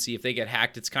cryptocurrency, if they get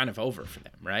hacked, it's kind of over for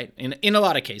them, right? In a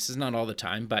lot of cases, not all the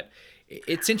time, but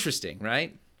it's interesting,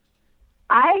 right?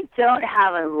 I don't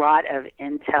have a lot of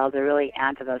intel to really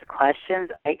answer those questions.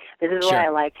 This is Sure. why I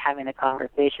like having the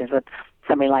conversations with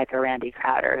somebody like a Randy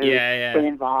Crowder, who's been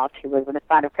involved, who was the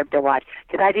founder of CryptoWatch,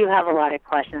 because I do have a lot of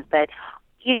questions. But,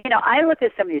 I look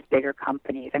at some of these bigger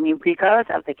companies. I mean,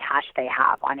 regardless of the cash they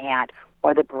have on hand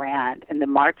or the brand and the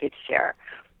market share,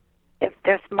 if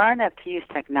they're smart enough to use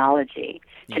technology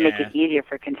to make it easier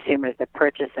for consumers to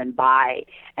purchase and buy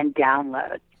and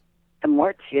download, the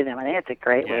more to them. I think it's a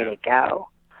great way to go.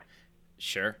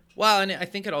 Sure. Well, and I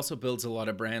think it also builds a lot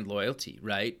of brand loyalty,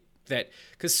 right? That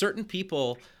because certain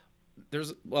people,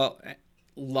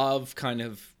 love kind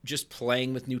of just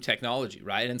playing with new technology,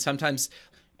 right? And sometimes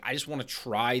I just want to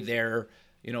try their,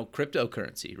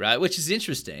 cryptocurrency, right? Which is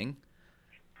interesting.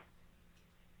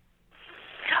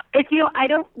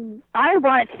 I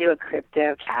want to do a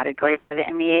crypto category for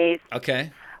the MEAs.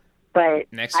 Okay.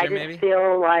 But next year, I just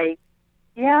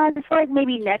feel like,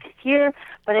 maybe next year.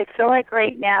 But I feel like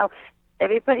right now,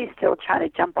 everybody's still trying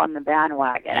to jump on the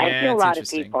bandwagon. Yeah, I see a lot of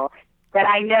people that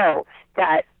I know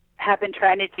that have been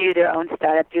trying to do their own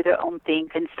startup, do their own thing,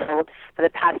 consult for the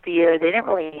past few years. They didn't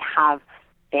really have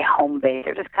a home base.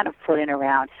 They're just kind of floating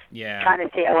around, trying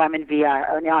to say, oh, I'm in VR.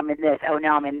 Oh, now I'm in this. Oh,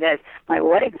 now I'm in this. I'm like,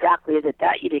 what exactly is it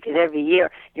that you do? Because every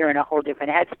year you're in a whole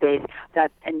different headspace.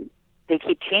 And they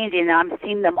keep changing. And I'm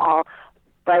seeing them all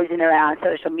buzzing around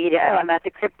social media. Oh, I'm at the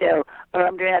crypto, or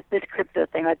I'm doing this crypto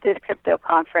thing, or this crypto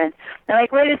conference. And I'm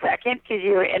like, wait a second, because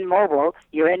you were in mobile,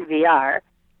 you're in VR,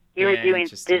 you were doing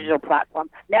digital platform.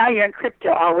 Now you're in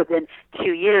crypto all within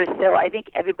 2 years. So I think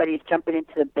everybody's jumping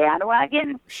into the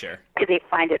bandwagon. Sure. Because they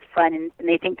find it fun and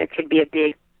they think this could be the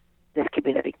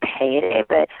big payday.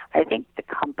 But I think the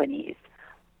companies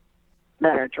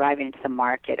that are driving into the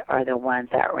market are the ones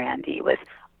that Randy was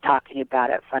talking about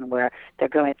at Fun, where they're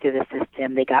going through the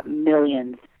system. They got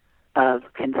millions of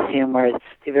consumers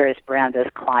through various brands as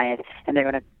clients, and they're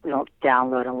going to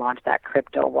download and launch that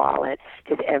crypto wallet,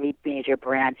 because every major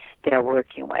brand they're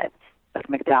working with, like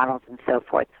McDonald's and so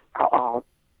forth, are all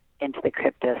into the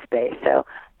crypto space. So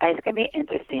it's going to be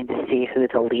interesting to see who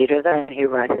the leaders are and who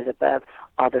rises above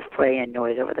all the fray and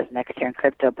noise over this next year in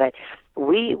crypto. But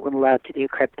we would love to do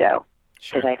crypto,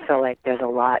 because I feel like there's a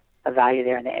lot of value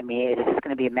there in the MEA. It's just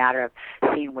going to be a matter of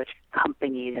seeing which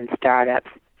companies and startups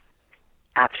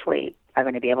actually are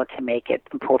going to be able to make it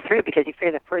and pull through, because you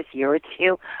figure the first year or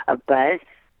two of buzz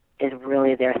is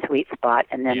really their sweet spot,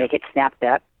 and then they get snapped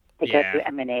up, they go through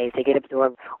M&As, they get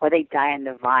absorbed, or they die in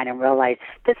the vine and realize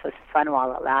this was fun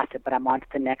while it lasted, but I'm on to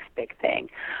the next big thing.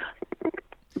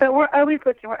 But I'm always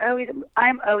looking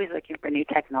for new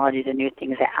technologies and new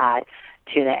things to add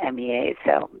to the MEA.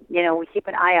 So, we keep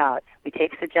an eye out. We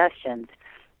take suggestions.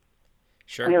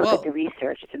 Sure. We look at the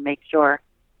research to make sure.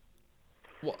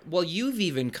 Well, you've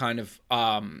even kind of,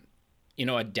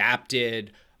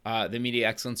 adapted the Media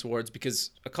Excellence Awards,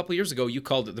 because a couple years ago you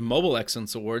called it the Mobile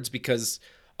Excellence Awards because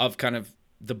of kind of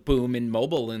the boom in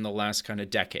mobile in the last kind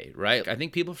of decade, right? I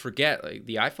think people forget, like,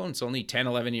 the iPhone's only 10,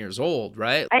 11 years old,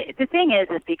 right? The thing is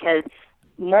because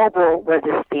mobile was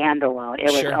a standalone.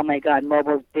 It was, oh my God,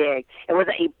 mobile's big. It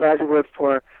wasn't a buzzword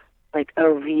for like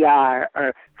VR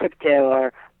or crypto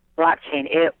or blockchain.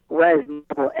 It was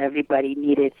mobile. Everybody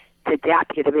needed to adapt,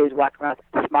 because everybody was walking around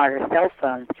with smarter cell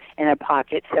phones in their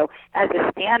pockets. So as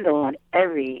a standalone,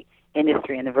 every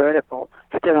industry in the vertical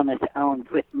stood on its own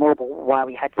with mobile, while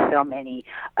we had so many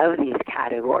of these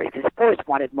categories. The sports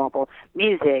wanted mobile,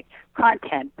 music,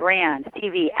 content, brands,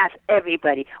 TV, as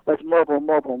everybody was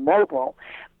mobile.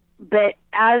 But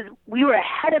as we were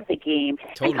ahead of the game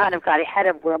and kind of got ahead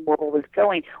of where mobile was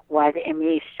going, why the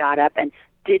MEA shot up and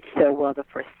did so well the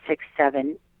first 6,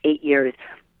 7, 8 years.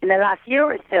 In the last year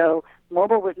or so,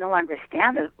 mobile was no longer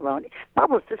standalone.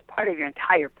 Mobile is just part of your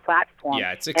entire platform.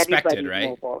 Yeah, it's expected, everybody's right?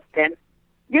 Mobile. Then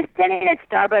you're standing at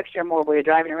Starbucks, you're mobile. You're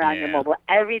driving around, you're mobile.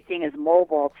 Everything is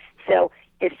mobile. So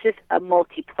it's just a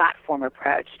multi-platform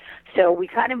approach. So we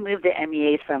kind of moved the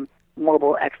MEAs from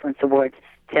Mobile Excellence Awards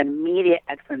to Media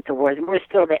Excellence Awards. And we're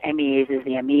still the MEAs as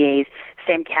the MEAs,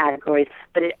 same categories,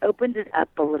 but it opens it up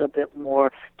a little bit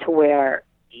more to where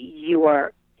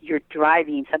you're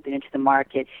driving something into the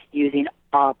market using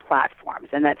all platforms.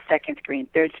 And that second screen,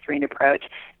 third screen approach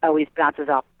always bounces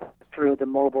off through the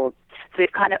mobile. So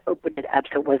we've kind of opened it up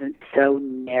so it wasn't so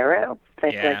narrow. So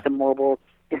I feel like the mobile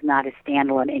is not a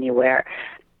standalone anywhere.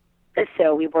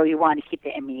 So we want to keep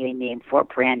the MEA name for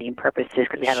branding purposes,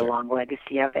 because we had a long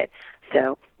legacy of it.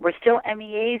 So we're still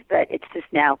MEAs, but it's just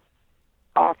now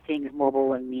all things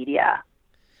mobile and media.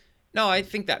 No, I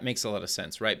think that makes a lot of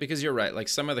sense, right? Because you're right. Like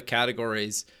some of the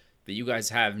categories that you guys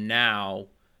have now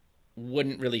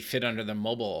wouldn't really fit under the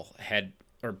mobile head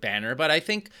or banner. But I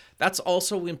think that's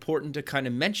also important to kind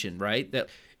of mention, right? That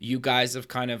you guys have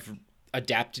kind of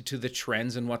adapted to the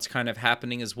trends and what's kind of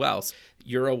happening as well.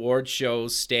 Your award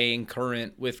shows staying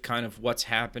current with kind of what's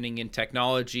happening in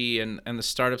technology and the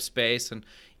startup space and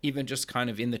even just kind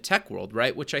of in the tech world,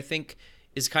 right? Which I think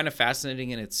is kind of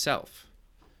fascinating in itself.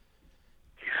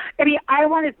 I mean, I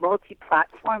wanted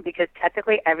multi-platform because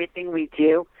technically everything we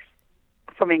do,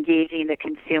 from engaging the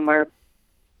consumer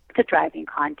to driving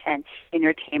content,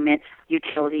 entertainment,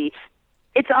 utility,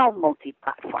 it's all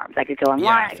multi-platforms. I could go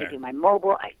online, I could do my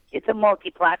mobile. It's a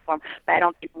multi-platform, but I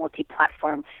don't think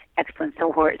multi-platform excellence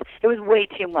awards. It was way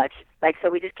too much. Like, so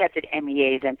we just kept it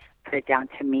MEAs and put it down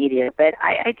to media. But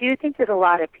I do think there's a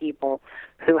lot of people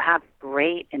who have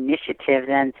great initiatives,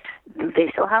 and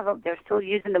they're still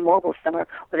using the mobile somewhere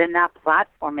within that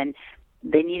platform, and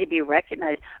they need to be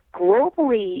recognized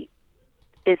globally.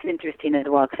 It's interesting as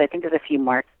well because I think there's a few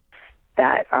markets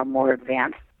that are more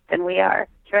advanced than we are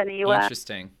here in the U.S.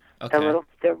 Interesting. Okay.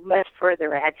 They're much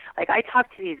further ahead. Like I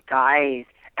talked to these guys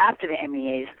after the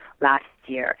MEAs last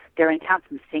year. They're in town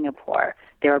from Singapore.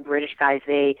 They're British guys.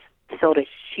 They sold a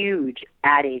huge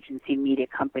ad agency media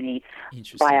company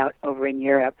buyout over in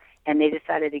Europe, and they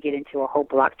decided to get into a whole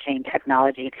blockchain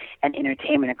technology and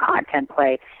entertainment and content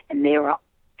play, and they were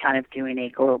kind of doing a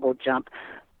global jump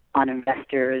on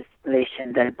investors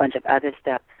relations and a bunch of other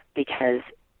stuff because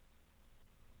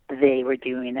they were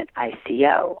doing an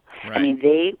ICO. Right. I mean,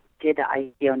 they did the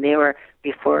ICO, and they were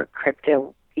before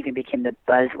crypto even became the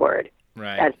buzzword,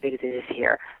 as big as it is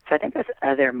here. So I think there's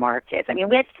other markets. I mean,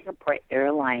 we had Singapore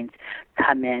Airlines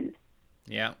come in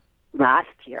last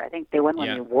year. I think they won one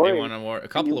of the awards. They won a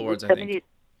couple awards, I think.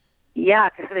 Yeah,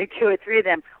 because there are 2 or 3 of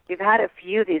them. We've had a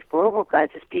few of these global guys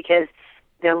just because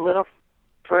they're a little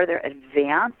further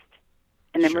advanced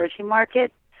in the emerging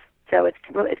market. So it's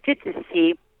good to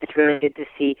see. It's really good to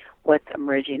see what's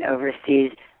emerging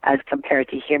overseas as compared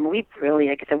to here. I mean, we've really,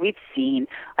 like I said,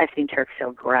 I've seen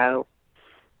Turkcell grow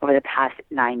over the past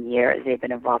 9 years. They've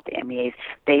been involved in MEAs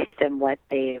based on what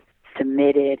they've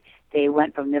submitted. They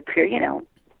went from the pure,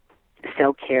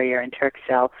 cell carrier and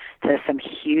Turkcell to some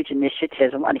huge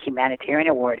initiatives. On a humanitarian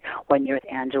award 1 year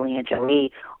with Angelina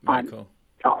Jolie on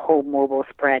a whole mobile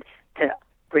spread to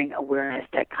bring awareness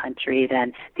to countries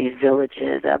and these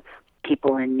villages of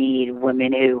people in need,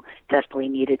 women who desperately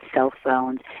needed cell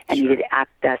phones and needed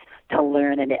access to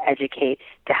learn and to educate,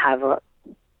 to have a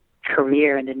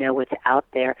career and to know what's out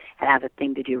there and have a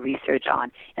thing to do research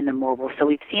on in the mobile. So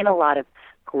we've seen a lot of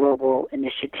global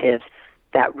initiatives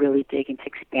that really dig and to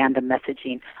expand the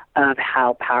messaging of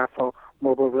how powerful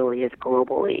mobile really is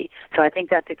globally. So I think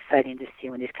that's exciting to see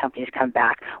when these companies come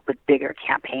back with bigger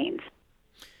campaigns.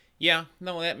 Yeah,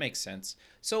 no, that makes sense.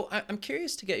 So I'm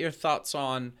curious to get your thoughts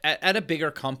on, at a bigger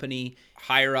company,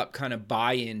 higher up kind of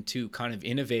buy-in to kind of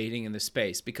innovating in the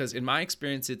space. Because in my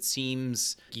experience, it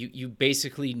seems you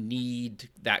basically need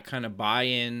that kind of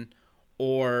buy-in,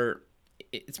 or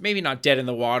it's maybe not dead in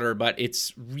the water, but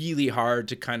it's really hard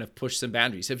to kind of push some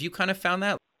boundaries. Have you kind of found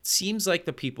that? It seems like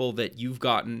the people that you've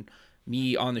gotten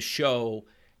me on the show,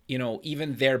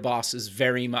 even their bosses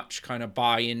very much kind of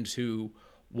buy into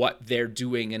what they're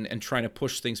doing and trying to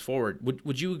push things forward.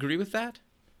 Would you agree with that?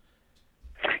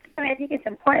 I mean, I think it's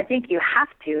important. I think you have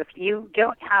to. If you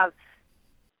don't have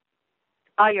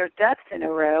all your ducks in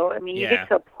a row, I mean, you get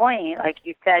to a point, like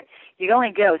you said, you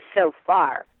only go so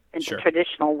far into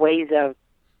traditional ways of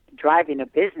driving a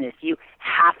business. You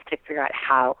have to figure out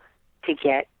how to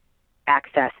get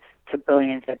access to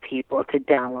billions of people to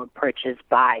download, purchase,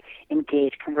 buy,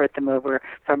 engage, convert them over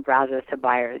from browsers to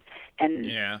buyers.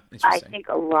 And I think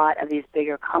a lot of these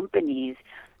bigger companies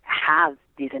have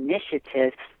these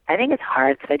initiatives. I think it's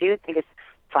hard because I do think it's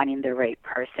finding the right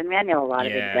person. Man, I know a lot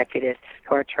of executives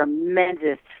who are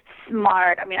tremendous,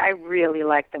 smart. I mean, I really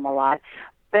like them a lot.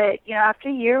 But, after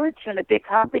a year or two in a big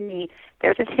company,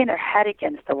 they're just hitting their head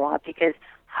against the wall because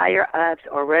higher ups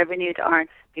or revenues aren't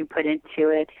being put into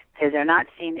it because they're not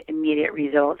seeing immediate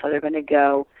results. So they're going to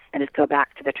go and just go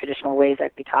back to the traditional ways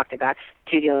like we talked about.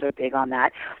 Studios are big on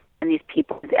that. And these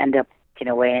people end up,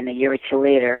 away, and a year or two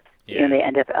later, they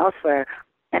end up elsewhere.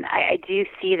 And I do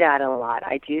see that a lot.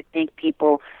 I do think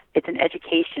people, it's an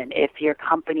education. If your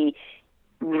company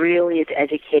really is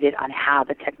educated on how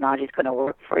the technology is going to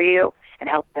work for you and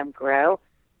help them grow,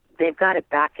 they've got to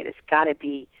back it. It's got to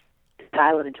be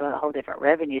siloed into a whole different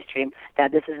revenue stream,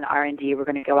 that this is an R&D. We're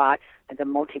going to go out with a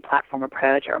multi-platform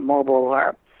approach or mobile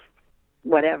or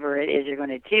whatever it is you're going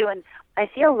to do. And I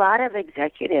see a lot of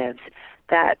executives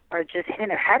that are just hitting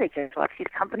their head again. A lot of these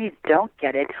companies don't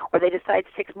get it, or they decide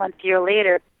 6 months, a year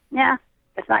later,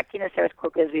 it's not getting us there as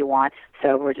quickly as we want,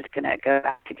 so we're just going to go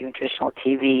back to doing traditional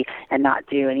TV and not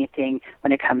do anything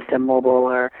when it comes to mobile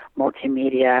or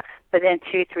multimedia. But then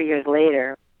 2-3 years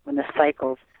later, when the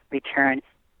cycles return,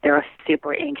 they're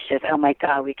super anxious. Oh my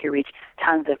God, we could reach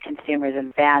tons of consumers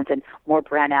and fans and more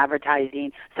brand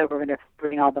advertising. So we're going to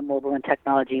bring all the mobile and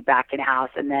technology back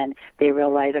in-house. And then they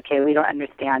realize, okay, we don't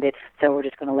understand it, so we're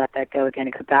just going to let that go again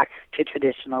and go back to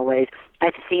traditional ways.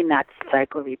 I've seen that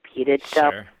cycle repeated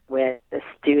stuff with the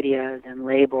studios and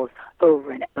labels over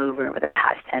and over over the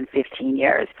past 10, 15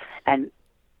 years. And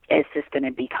it's just going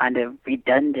to be kind of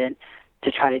redundant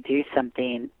to try to do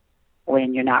something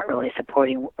when you're not really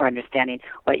supporting or understanding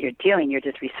what you're doing. You're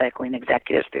just recycling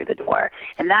executives through the door.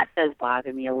 And that does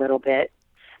bother me a little bit,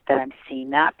 that I'm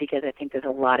seeing that, because I think there's a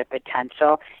lot of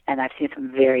potential, and I've seen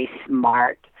some very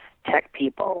smart tech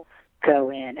people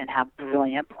go in and have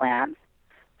brilliant plans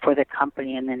for the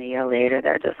company, and then a year later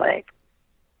they're just like,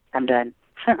 I'm done.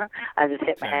 I just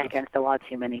hit my head against the wall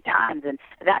too many times, and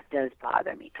that does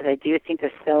bother me, because I do think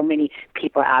there's so many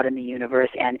people out in the universe,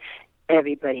 and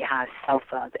everybody has cell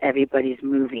phones. Everybody's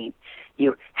moving.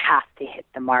 You have to hit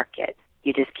the market.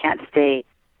 You just can't stay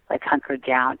like hunkered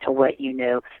down to what you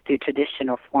know through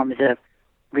traditional forms of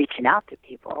reaching out to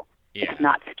people. Yeah. It's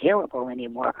not scalable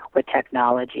anymore with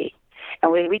technology.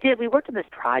 And we worked on this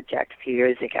project a few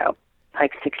years ago,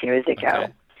 like 6 years ago.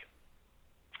 Okay.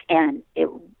 And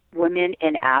women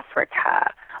in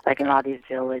Africa, like in all these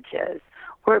villages,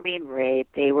 were being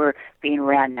raped. They were being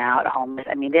ran out, homeless.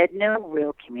 I mean, they had no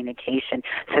real communication.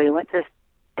 So we went to it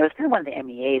was kind of one of the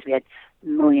MEAs. We had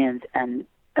millions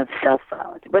of cell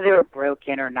phones, whether they were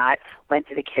broken or not. Went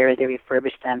to the carriers, they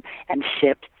refurbished them, and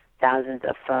shipped thousands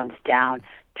of phones down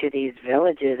to these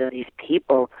villages of these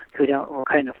people who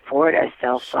couldn't afford a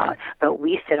cell phone. But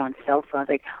we sit on cell phones.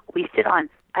 Like we sit on.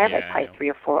 I have probably 3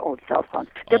 or 4 old cell phones.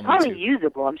 They're probably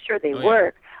usable. I'm sure they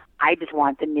work. I just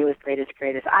want the newest, latest,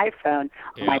 greatest iPhone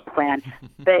on my plan.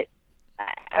 But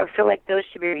I feel like those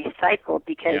should be recycled,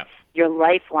 because your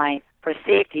lifeline for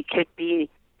safety could be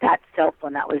that cell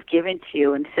phone that was given to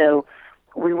you. And so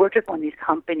we worked with one of these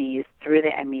companies through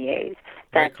the MEAs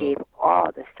that gave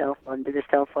all the cell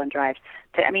phone drives.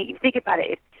 I mean, you think about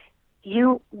it. If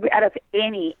you, out of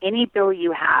any bill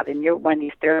you have in one of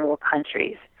these third world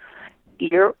countries,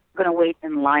 you're going to wait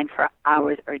in line for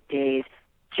hours or days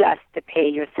just to pay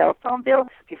your cell phone bill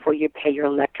before you pay your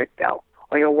electric bill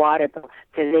or your water bill,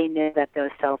 because they know that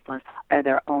those cell phones are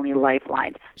their only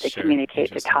lifelines to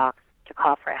communicate, to talk, to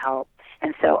call for help.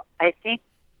 And so I think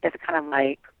it's kind of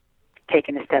like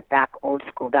taking a step back, old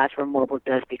school. That's where mobile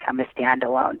does become a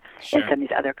standalone in some of these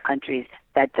other countries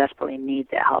that desperately need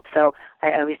the help. So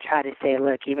I always try to say,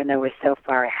 look, even though we're so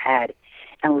far ahead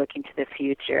and looking to the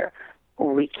future,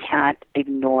 we can't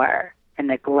ignore and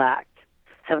neglect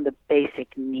some of the basic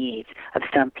needs of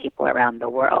some people around the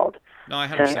world. No, I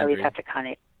 100% so I always have to kind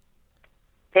of,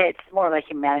 it's more like a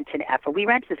humanitarian effort. We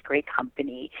ran this great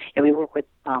company, and we work with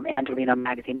Angelino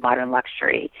Magazine, Modern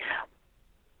Luxury.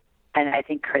 And I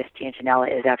think Christy and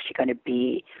Janella is actually going to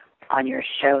be on your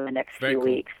show in the next few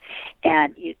weeks.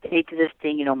 And they did this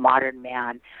thing, Modern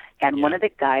Man. And one of the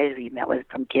guys we met was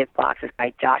from Givebox, this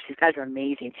guy Josh. These guys are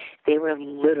amazing. They were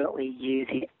literally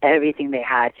using everything they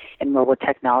had in mobile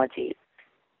technology.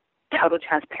 Total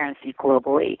transparency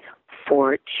globally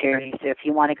for charity. So if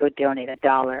you want to go donate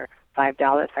 $1, $5,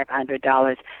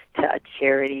 $500 to a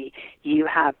charity, you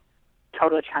have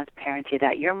total transparency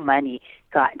that your money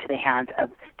got into the hands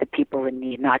of the people in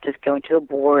need, not just going to a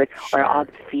board or all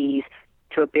the fees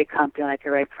to a big company like a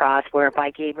Red Cross, where if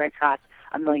I gave Red Cross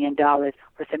 $1 million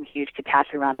for some huge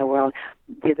catastrophe around the world,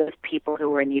 do those people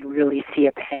who are in need really see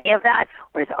a penny of that,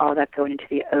 or is all that going into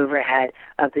the overhead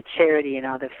of the charity and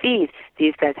all the fees?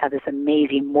 These guys have this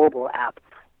amazing mobile app,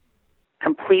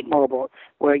 complete mobile,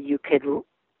 where you could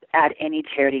add any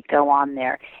charity, go on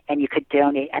there, and you could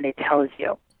donate, and it tells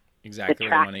you exactly the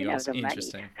tracking of the money.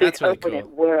 That's really cool.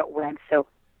 Where it went. So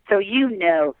you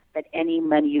know that any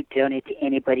money you donate to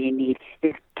anybody in need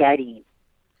is getting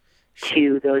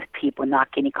to those people,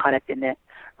 not getting caught up in the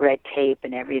red tape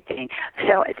and everything.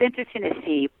 So it's interesting to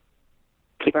see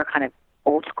people are kind of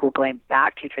old school going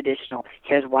back to traditional.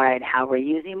 Here's why and how we're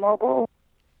using mobile.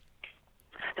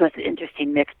 So it's an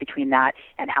interesting mix between that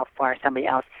and how far somebody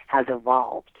else has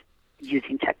evolved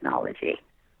using technology.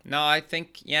 No, I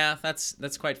think,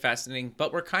 that's quite fascinating.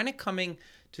 But we're kind of coming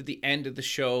to the end of the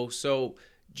show. So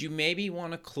do you maybe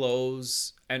want to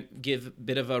close and give a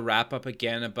bit of a wrap up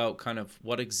again about kind of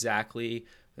what exactly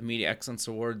the Media Excellence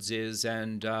Awards is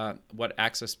and what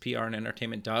Access PR and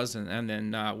Entertainment does, and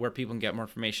then where people can get more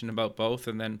information about both,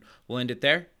 and then we'll end it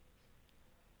there.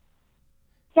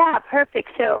 Yeah, perfect.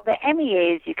 So the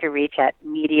MEAs you can reach at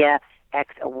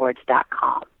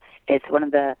MediaXAwards.com. It's one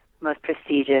of the most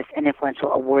prestigious and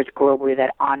influential awards globally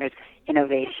that honors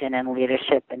innovation and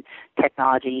leadership in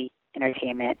technology,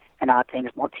 entertainment, and all things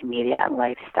multimedia and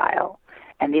lifestyle.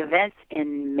 And the event's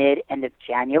in mid-end of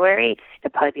January.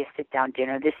 It'll probably be a sit-down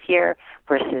dinner this year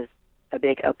versus a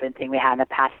big open thing we had in the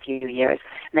past few years.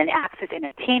 And then Access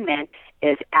Entertainment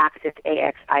is Access,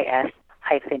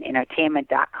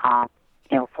 AXIS-entertainment.com,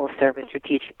 full-service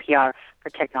strategic PR for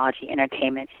technology,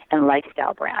 entertainment, and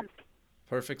lifestyle brands.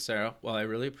 Perfect, Sarah. Well, I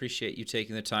really appreciate you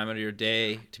taking the time out of your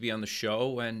day to be on the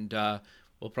show, and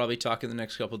we'll probably talk in the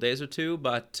next couple of days or two,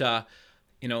 but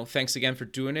thanks again for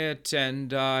doing it,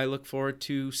 and I look forward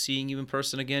to seeing you in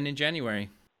person again in January.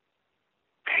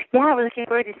 Yeah, we're looking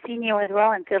forward to seeing you as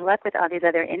well, and good luck with all these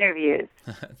other interviews.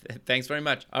 Thanks very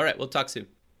much. All right, we'll talk soon.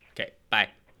 Okay, bye.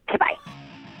 Goodbye.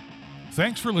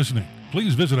 Thanks for listening.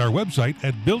 Please visit our website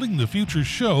at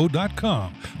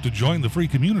buildingthefutureshow.com to join the free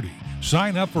community,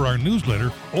 sign up for our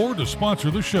newsletter, or to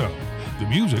sponsor the show. The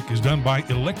music is done by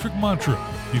Electric Mantra.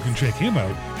 You can check him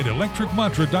out at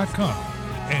electricmantra.com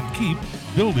and keep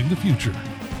building the future.